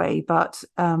headway, but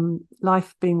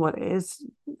life being what it is,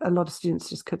 a lot of students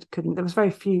just couldn't. There was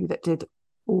very few that did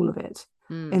all of it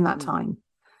in that time.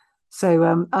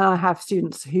 So I have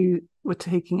students who were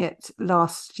taking it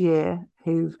last year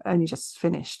who've only just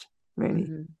finished,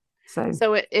 really.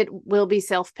 So it will be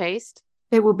self-paced?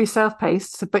 It will be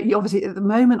self-paced, but obviously at the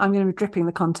moment I'm going to be dripping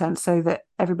the content so that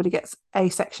everybody gets a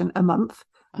section a month,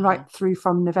 right through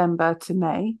from November to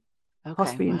May,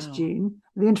 possibly into June.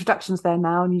 The introduction's there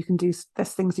now, and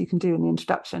there's things you can do in the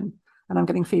introduction, and I'm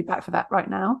getting feedback for that right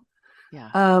now.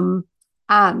 Yeah.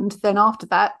 And then after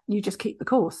that, you just keep the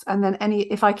course, and then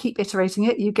if I keep iterating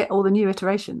it, you get all the new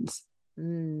iterations.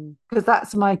 Because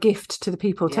that's my gift to the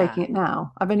people taking it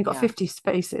now. I've only got 50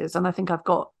 spaces, and I think I've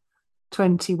got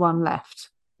 21 left.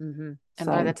 And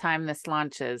by the time this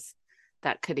launches,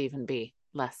 that could even be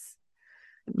less.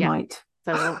 Might.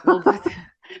 So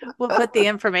we'll put the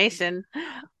information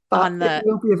on the. It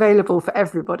will be available for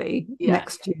everybody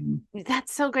next June.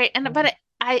 That's so great. But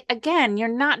again, you're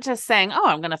not just saying, "Oh,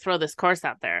 I'm going to throw this course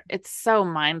out there." It's so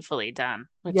mindfully done,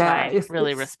 which I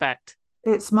really respect.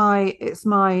 It's my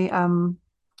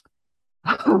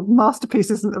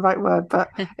masterpiece isn't the right word, but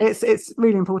it's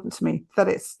really important to me that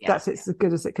it's as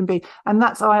good as it can be, and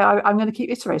that's why I'm going to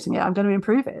keep iterating it. I'm going to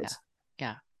improve it.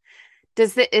 Yeah.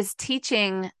 Is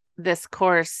teaching this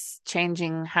course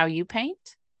changing how you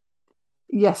paint?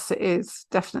 Yes, it is,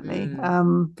 definitely.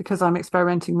 Because I'm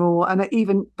experimenting more, and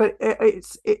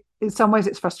it's in some ways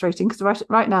it's frustrating because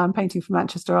right now I'm painting for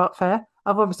Manchester Art Fair.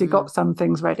 I've obviously got some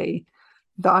things ready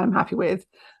that I'm happy with,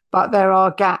 but there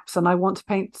are gaps, and I want to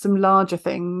paint some larger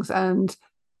things. And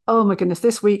oh my goodness,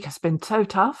 this week has been so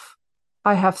tough.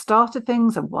 I have started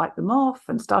things and wiped them off,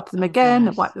 and started them again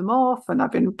and wiped them off, and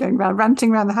I've been going around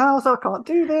ranting around the house. I can't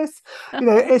do this.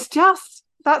 It's just,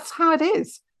 that's how it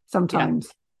is sometimes.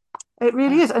 It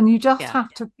really is. And you just have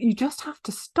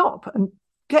to stop and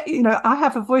get, I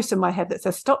have a voice in my head that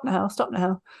says, stop now.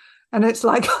 And it's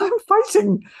like, I'm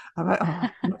fighting. I'm like, oh,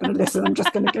 I'm not going to listen. I'm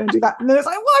just going to go and do that. And then it's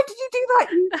like, why did you do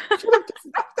that? You should have just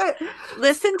left it.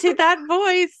 Listen to that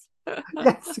voice.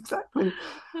 Yes, exactly.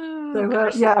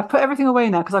 I've put everything away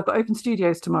now because I've got open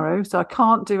studios tomorrow. So I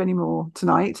can't do any more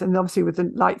tonight. And obviously with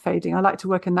the light fading, I like to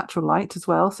work in natural light as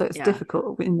well. So it's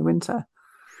difficult in the winter.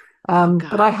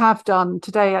 But I have done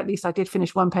today, at least I did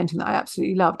finish one painting that I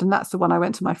absolutely loved. And that's the one I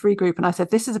went to my free group and I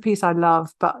said, this is a piece I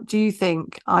love, but do you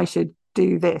think I should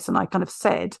do this? And I kind of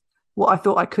said what I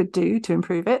thought I could do to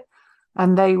improve it.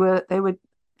 And they were,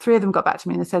 three of them got back to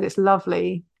me and they said, it's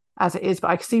lovely as it is, but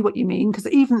I see what you mean. Because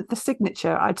even the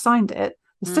signature, I'd signed it.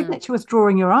 The signature was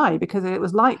drawing your eye because it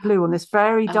was light blue on this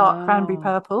very dark cranberry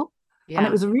purple. Yeah. And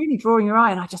it was really drawing your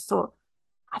eye. And I just thought,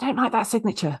 I don't like that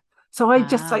signature. So I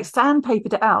just like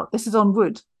sandpapered it out. This is on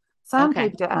wood.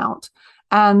 Sandpapered it out.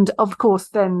 And of course,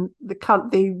 then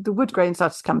the wood grain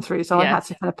started to come through. So I had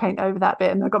to kind of paint over that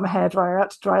bit. And I got my hairdryer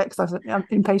out to dry it because I'm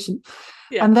impatient.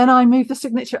 Yeah. And then I moved the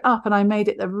signature up and I made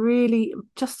it a really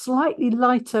just slightly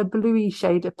lighter bluey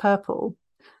shade of purple.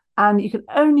 And you can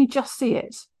only just see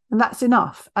it. And that's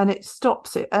enough. And it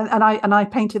stops it. And I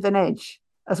painted an edge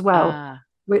as well.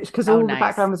 Which, because all the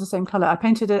background was the same color, I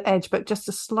painted an edge, but just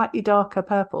a slightly darker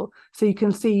purple, so you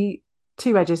can see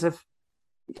two edges of.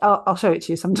 I'll show it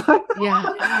to you sometime.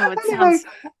 Yeah, anyway,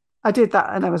 I did that,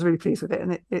 and I was really pleased with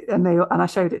it, and I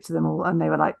showed it to them all, and they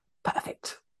were like,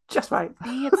 "Perfect, just right."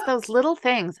 See, it's those little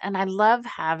things, and I love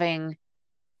having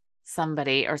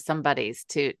somebody or somebodies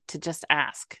to just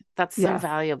ask. That's so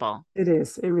valuable. It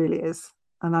is. It really is,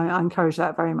 and I encourage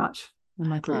that very much in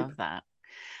my group. I love that.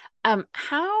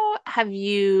 How have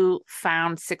you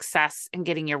found success in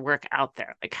getting your work out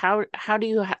there? Like how do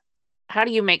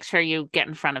you make sure you get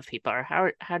in front of people, or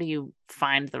how do you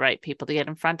find the right people to get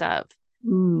in front of?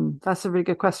 That's a really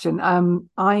good question.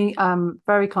 I am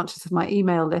very conscious of my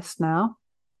email list now,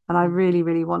 and I really,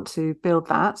 really want to build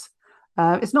that.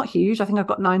 It's not huge. I think I've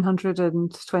got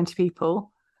 920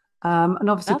 people. And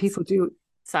obviously that's people do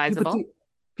sizable.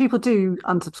 People do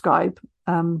unsubscribe.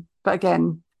 But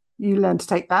again, you learn to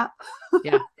take that.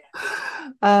 Yeah.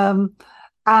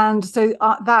 And so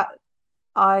that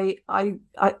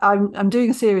I'm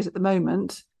doing a series at the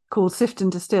moment called Sift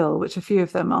and Distill, which a few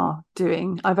of them are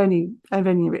doing. I've only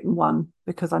written one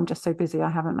because I'm just so busy. I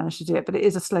haven't managed to do it, but it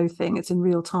is a slow thing. It's in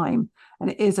real time,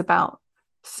 and it is about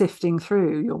sifting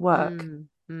through your work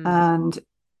and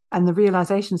the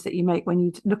realizations that you make when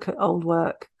you look at old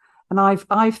work. And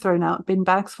I've thrown out bin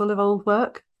bags full of old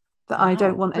work that I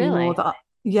don't want anymore.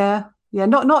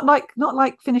 Not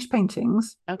like finished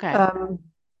paintings. Okay.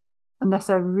 Unless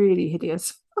they're really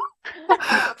hideous. But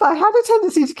I have a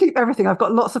tendency to keep everything. I've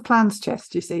got lots of plans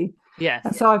chests, you see. Yes.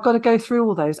 And so I've got to go through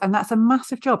all those, and that's a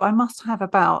massive job. I've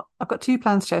got 2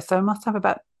 plans chests, so I must have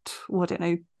about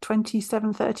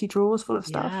 27, 30 drawers full of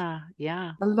stuff.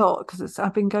 Yeah. A lot, because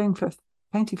I've been painting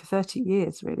for 30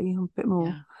 years, really, a bit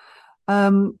more.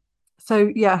 Yeah.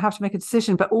 So I have to make a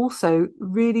decision, but also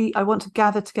really I want to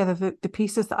gather together the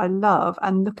pieces that I love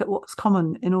and look at what's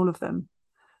common in all of them.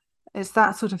 It's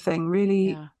that sort of thing,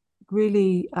 really,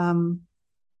 really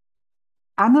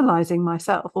analysing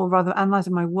myself, or rather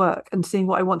analysing my work and seeing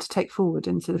what I want to take forward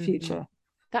into the future.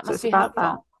 That must be about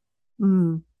helpful.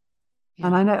 That.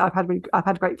 And I know I've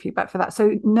had great feedback for that.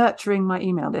 So nurturing my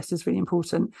email list is really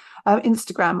important.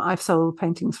 Instagram, I've sold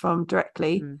paintings from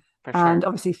directly. For sure. And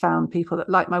obviously found people that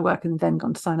like my work and then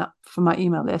gone to sign up for my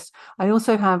email list. I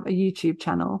also have a YouTube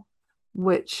channel,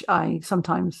 which I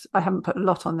haven't put a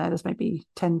lot on there. There's maybe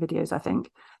 10 videos, I think.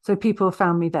 So people have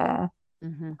found me there,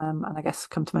 and I guess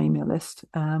come to my email list.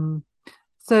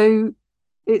 So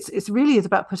it's really is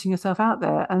about putting yourself out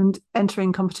there and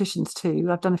entering competitions too.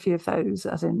 I've done a few of those,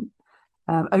 as in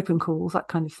open calls, that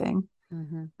kind of thing.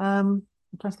 I'm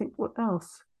trying to think what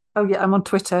else. Oh yeah, I'm on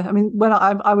Twitter. I mean, when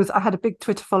I had a big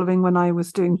Twitter following when I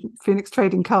was doing Phoenix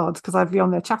Trading Cards, because I'd be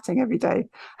on there chatting every day,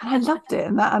 and I loved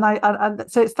it.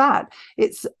 So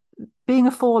it's being a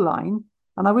 4-line,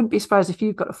 and I wouldn't be surprised if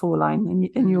you've got a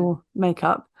 4-line in your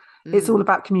makeup. It's all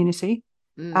about community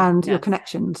and your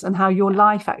connections, and how your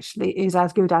life actually is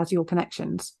as good as your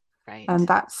connections. Right. And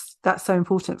that's so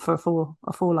important for a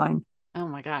 4-line. Oh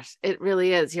my gosh, it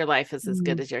really is. Your life is as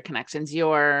good as your connections.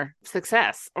 Your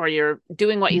success, or you're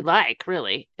doing what you like,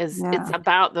 really it's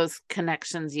about those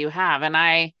connections you have. And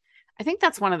I think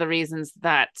that's one of the reasons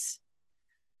that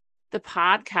the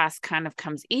podcast kind of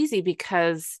comes easy,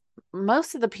 because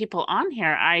most of the people on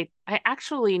here, I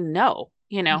actually know,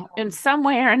 in some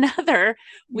way or another,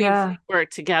 we've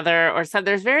worked together, or so.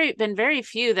 There's been very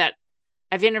few that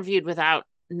I've interviewed without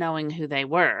knowing who they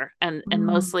were. And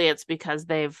mostly it's because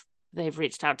they've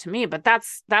reached out to me, but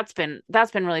that's been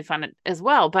really fun as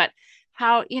well. But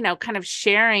how, kind of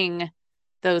sharing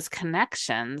those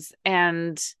connections,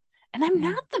 and I'm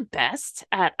not the best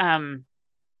at,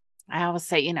 I always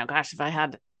say, gosh, if I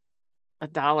had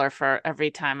 $1 for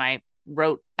every time I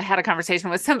had a conversation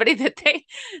with somebody that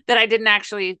I didn't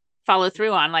actually follow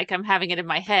through on. Like I'm having it in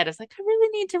my head. It's like, I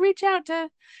really need to reach out to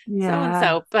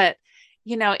so-and-so. But,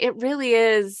 it really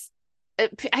is.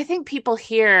 I think people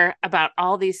hear about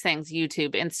all these things,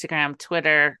 YouTube, Instagram,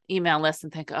 Twitter, email lists,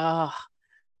 and think, oh,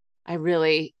 I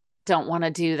really don't want to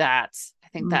do that. I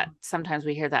think that sometimes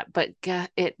we hear that, but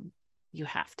you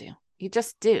have to. You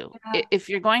just do. Yeah. If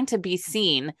you're going to be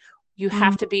seen, you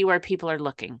have to be where people are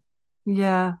looking.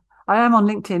 Yeah. I am on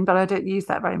LinkedIn, but I don't use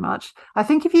that very much. I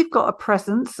think if you've got a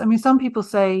presence, I mean, some people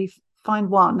say find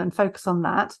one and focus on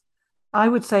that. I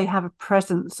would say have a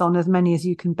presence on as many as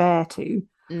you can bear to.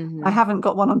 I haven't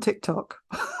got one on TikTok.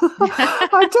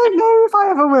 I don't know if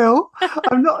I ever will.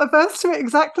 I'm not averse to it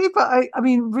exactly, but I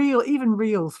mean, even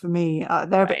reels for me,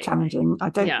 they're a bit challenging. I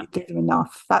don't do them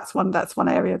enough. That's one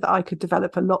area that I could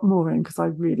develop a lot more in,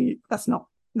 because no.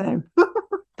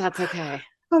 That's okay.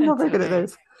 I'm not very good at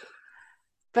those.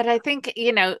 But I think,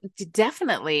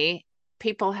 definitely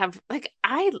people have, like,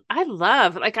 I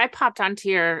love, like, I popped onto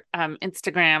your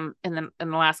Instagram in the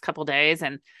last couple of days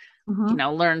and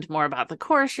learned more about the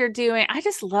course you're doing. I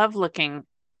just love looking,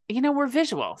 we're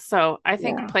visual. So I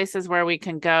think places where we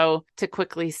can go to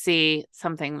quickly see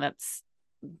something that's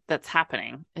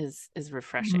happening is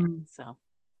refreshing. So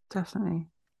definitely.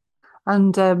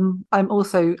 And I'm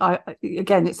also,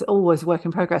 again, it's always work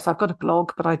in progress. I've got a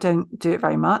blog, but I don't do it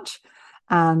very much.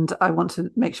 And I want to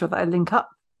make sure that I link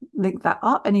that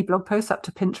up, any blog posts up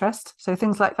to Pinterest. So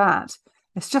things like that.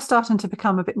 It's just starting to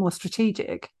become a bit more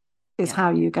strategic, is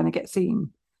how you're going to get seen,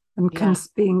 and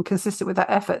being consistent with that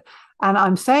effort. And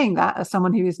I'm saying that as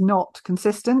someone who is not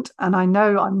consistent, and I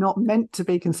know I'm not meant to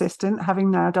be consistent, having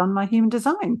now done my human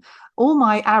design. All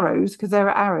my arrows, because there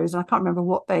are arrows, and I can't remember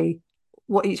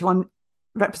what each one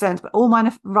represents, but all mine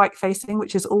are right facing,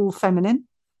 which is all feminine.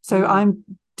 So I'm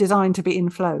designed to be in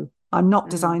flow. I'm not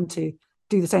designed to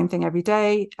do the same thing every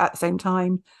day at the same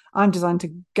time. I'm designed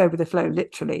to go with the flow,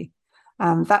 literally.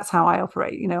 And that's how I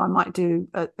operate. I might do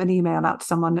an email out to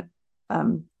someone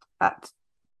at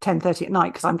 10:30 at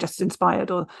night because I'm just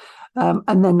inspired, or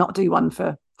and then not do one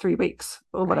for 3 weeks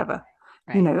or whatever.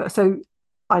 Right. So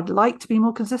I'd like to be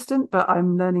more consistent, but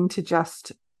I'm learning to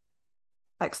just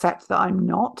accept that I'm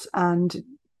not, and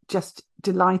just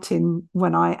delight in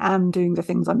when I am doing the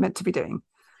things I'm meant to be doing.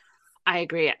 I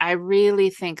agree. I really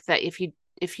think that if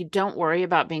you don't worry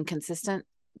about being consistent,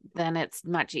 then it's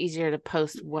much easier to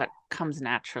post what comes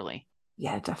naturally.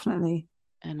 Yeah, definitely.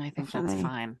 And I think that's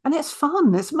fine. And it's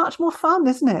fun. It's much more fun,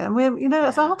 isn't it? And we're,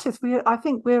 as artists, I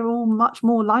think we're all much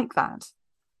more like that.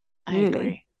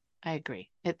 Really. I agree.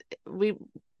 We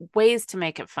ways to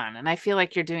make it fun. And I feel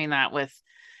like you're doing that with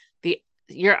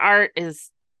your art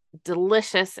is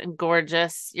delicious and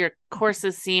gorgeous. Your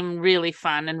courses seem really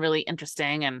fun and really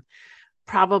interesting, and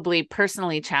probably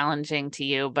personally challenging to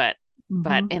you, but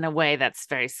in a way that's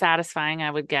very satisfying,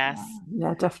 I would guess.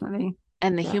 Yeah, definitely.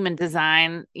 And the human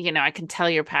design, I can tell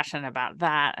you're passionate about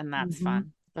that, and that's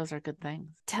fun. Those are good things.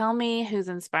 Tell me who's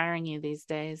inspiring you these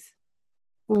days.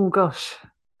 Oh gosh,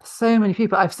 so many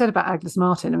people. I've said about Agnes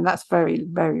Martin, and that's very,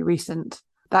 very recent.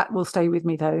 That will stay with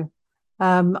me though.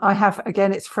 I have,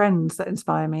 again, it's friends that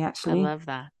inspire me, actually. I love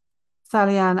that.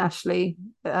 Sally Ann Ashley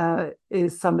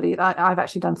is somebody I've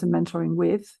actually done some mentoring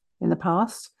with in the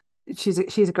past. She's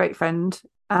a great friend,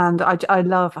 and I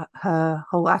love her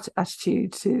whole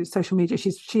attitude to social media.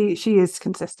 She is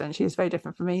consistent. She is very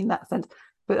different from me in that sense.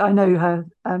 But I know her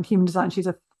human design. She's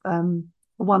a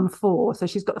 1-4, so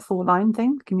she's got the 4-line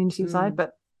thing, community side,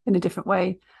 but in a different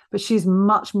way. But she's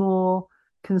much more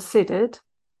considered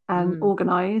and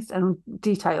organized and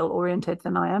detail oriented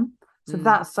than I am. So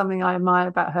that's something I admire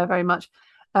about her very much.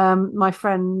 My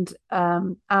friend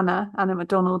Anna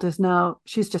McDonald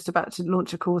she's just about to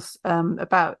launch a course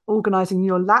about organizing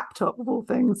your laptop, of all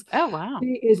things. Oh wow.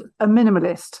 She is a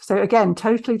minimalist. So again,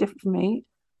 totally different from me.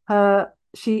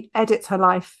 She edits her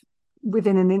life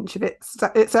within an inch of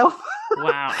itself.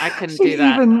 Wow, I couldn't do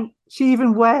that. She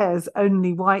even wears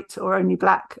only white or only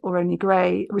black or only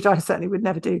grey, which I certainly would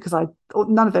never do, because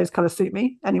none of those colours suit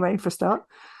me anyway, for a start.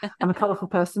 I'm a colourful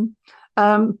person.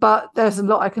 But there's a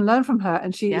lot I can learn from her,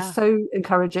 and she is so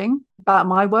encouraging about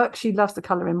my work. She loves the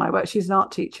colour in my work. She's an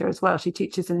art teacher as well. She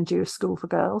teaches in a Jewish school for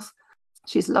girls.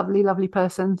 She's a lovely, lovely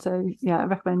person. So yeah, I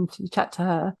recommend you chat to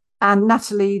her. And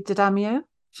Natalie Didamio,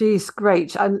 she's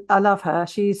great. I love her.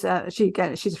 She's a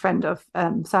friend of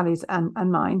Sally's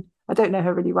and mine. I don't know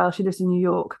her really well. She lives in New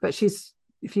York, but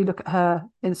if you look at her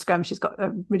Instagram, she's got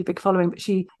a really big following, but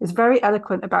she is very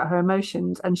eloquent about her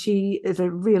emotions, and she is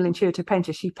a real intuitive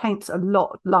painter. She paints a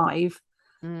lot live,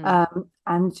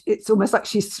 and it's almost like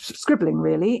she's scribbling,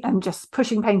 really, and just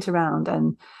pushing paint around.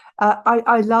 And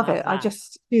I love it. That.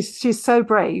 She's so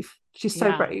brave. She's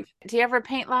so brave. Do you ever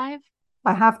paint live?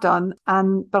 I have done,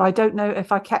 but I don't know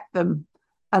if I kept them.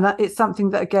 And it's something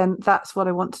that, again, that's what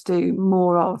I want to do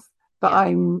more of. But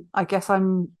I don't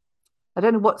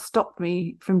know what stopped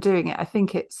me from doing it. I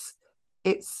think it's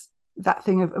that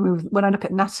thing of, I mean, when I look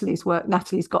at Natalie's work,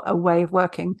 Natalie's got a way of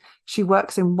working. She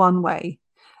works in one way.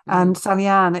 And Sally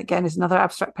Ann, again, is another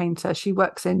abstract painter. She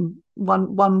works in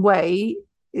one way,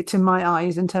 to my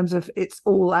eyes, in terms of it's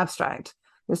all abstract.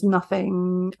 There's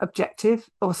nothing objective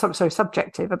or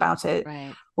subjective about it,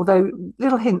 right. Although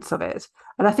little hints of it.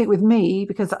 And I think with me,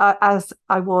 because as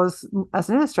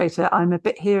an illustrator, I'm a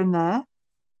bit here and there.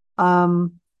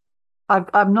 I'm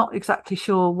not exactly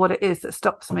sure what it is that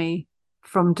stops me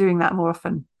from doing that more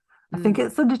often. I think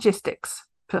it's the logistics,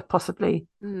 possibly,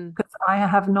 because I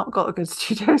have not got a good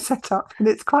studio set up, and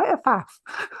it's quite a faff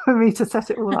for me to set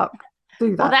it all up.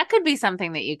 Do that. Well, that could be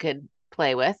something that you could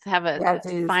play with.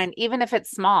 Find, even if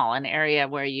it's small, an area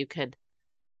where you could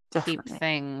keep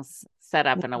things set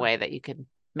up in a way that you could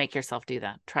make yourself do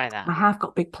that. Try that. I have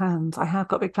got big plans.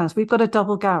 We've got a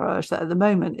double garage that at the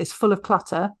moment is full of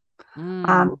clutter.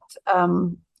 And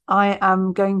I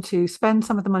am going to spend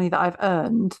some of the money that I've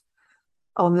earned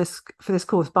on for this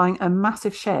course buying a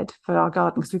massive shed for our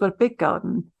garden, because we've got a big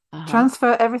garden.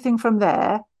 Transfer everything from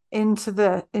there into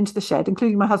the shed,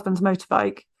 including my husband's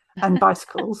motorbike and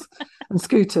bicycles and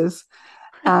scooters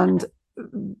and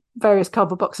various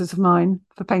cardboard boxes of mine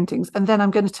for paintings. And then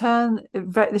I'm going to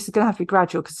this is going to have to be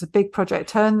gradual because it's a big project,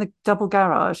 turn the double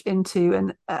garage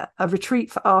into a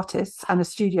retreat for artists and a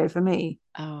studio for me.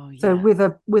 So with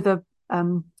a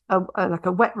like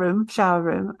a wet room, shower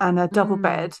room, and a double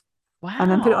bed. Wow.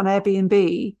 And then put it on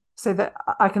Airbnb so that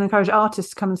I can encourage artists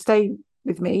to come and stay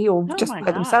with me or just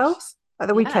by themselves at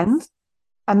the weekend.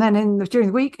 And then during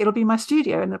the week, it'll be my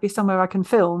studio, and it'll be somewhere I can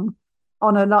film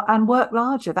on and work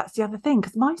larger. That's the other thing,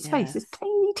 because my space is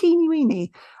teeny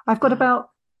weeny. I've got about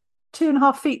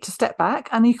 2.5 feet to step back,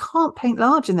 and you can't paint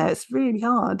large in there. It's really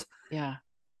hard. Yeah.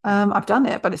 I've done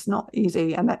it, but it's not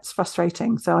easy, and that's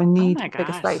frustrating. So I need a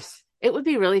bigger space. It would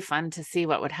be really fun to see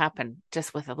what would happen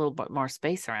just with a little bit more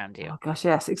space around you. Oh gosh,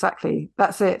 yes, exactly.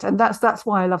 That's it. And that's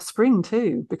why I love spring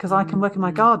too, because I can work in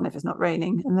my garden if it's not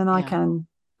raining, and then I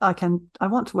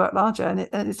want to work larger, and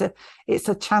it's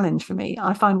a challenge for me.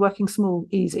 I find working small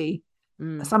easy.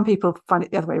 Some people find it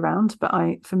the other way around, but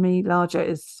for me, larger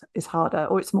is harder,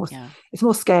 or it's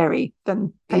more scary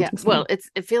than painting small. Well,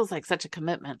 it feels like such a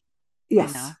commitment.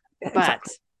 Yes, but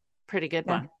exactly. Pretty good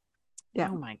one. Yeah.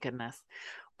 Oh my goodness.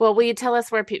 Well, will you tell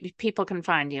us where people can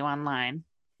find you online?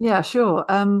 Yeah, sure.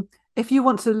 If you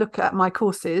want to look at my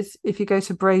courses, if you go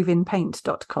to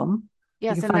braveinpaint.com.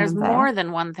 Yes, and there's more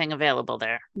than one thing available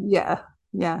there. Yeah.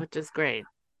 Which is great.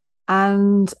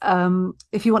 And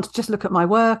if you want to just look at my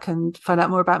work and find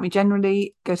out more about me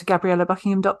generally, go to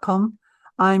GabriellaBuckingham.com.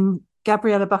 I'm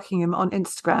Gabriella Buckingham on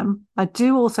Instagram. I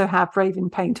do also have Brave in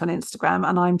Paint on Instagram,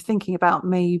 and I'm thinking about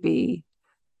maybe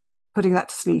putting that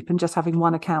to sleep and just having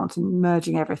one account and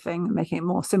merging everything and making it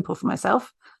more simple for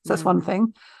myself. So that's one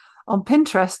thing. On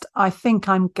Pinterest, I think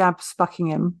I'm Gabs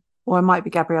Buckingham, or I might be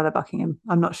Gabriella Buckingham.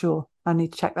 I'm not sure. I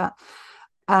need to check that.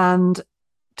 And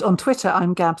on Twitter,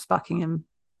 I'm Gabs Buckingham.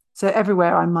 So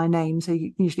everywhere I'm my name, so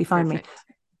you can usually find me.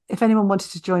 If anyone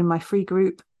wanted to join my free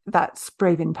group, that's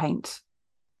Brave in Paint.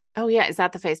 Oh yeah, is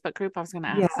that the Facebook group? I was going to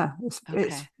ask. Yeah, it's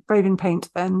Brave in Paint,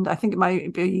 and I think it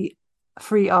might be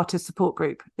Free Artist Support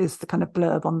Group is the kind of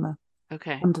blurb on the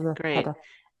under the header.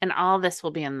 And all this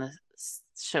will be in the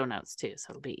show notes too,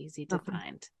 so it'll be easy to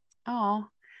find. Oh,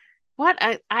 what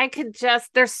I could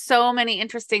just, there's so many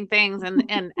interesting things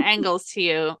and angles to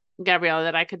you, Gabriella,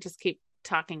 that I could just keep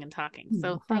talking and talking.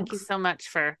 So thank you so much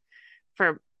for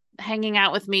hanging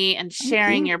out with me and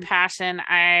sharing your passion.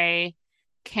 I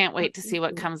can't wait to see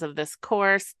what comes of this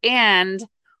course, and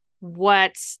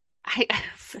what I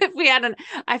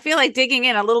feel like digging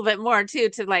in a little bit more too,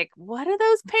 to like, what are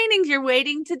those paintings you're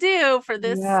waiting to do for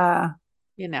this? I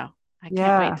can't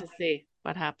wait to see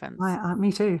what happens.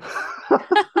 Me too.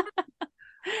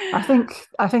 I think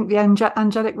the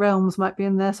angelic realms might be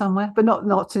in there somewhere, but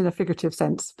not in a figurative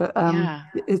sense, but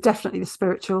it's definitely the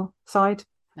spiritual side,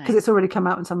 because it's already come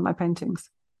out in some of my paintings.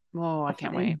 Oh, I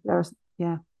can't wait. Oh,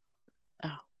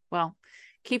 well,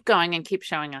 keep going and keep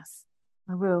showing us.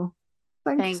 I will.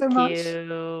 Thank you so much.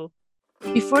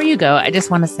 Before you go, I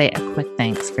just want to say a quick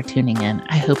thanks for tuning in.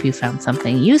 I hope you found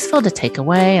something useful to take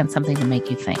away and something to make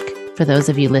you think. For those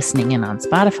of you listening in on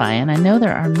Spotify, and I know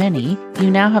there are many, you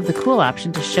now have the cool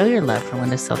option to show your love for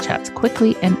Windowsill Chats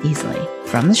quickly and easily.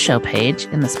 From the show page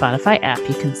in the Spotify app,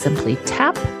 you can simply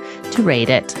tap to rate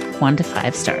it 1 to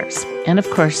 5 stars. And of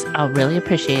course, I'll really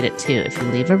appreciate it too if you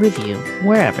leave a review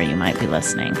wherever you might be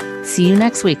listening. See you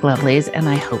next week, lovelies, and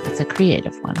I hope it's a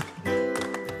creative one.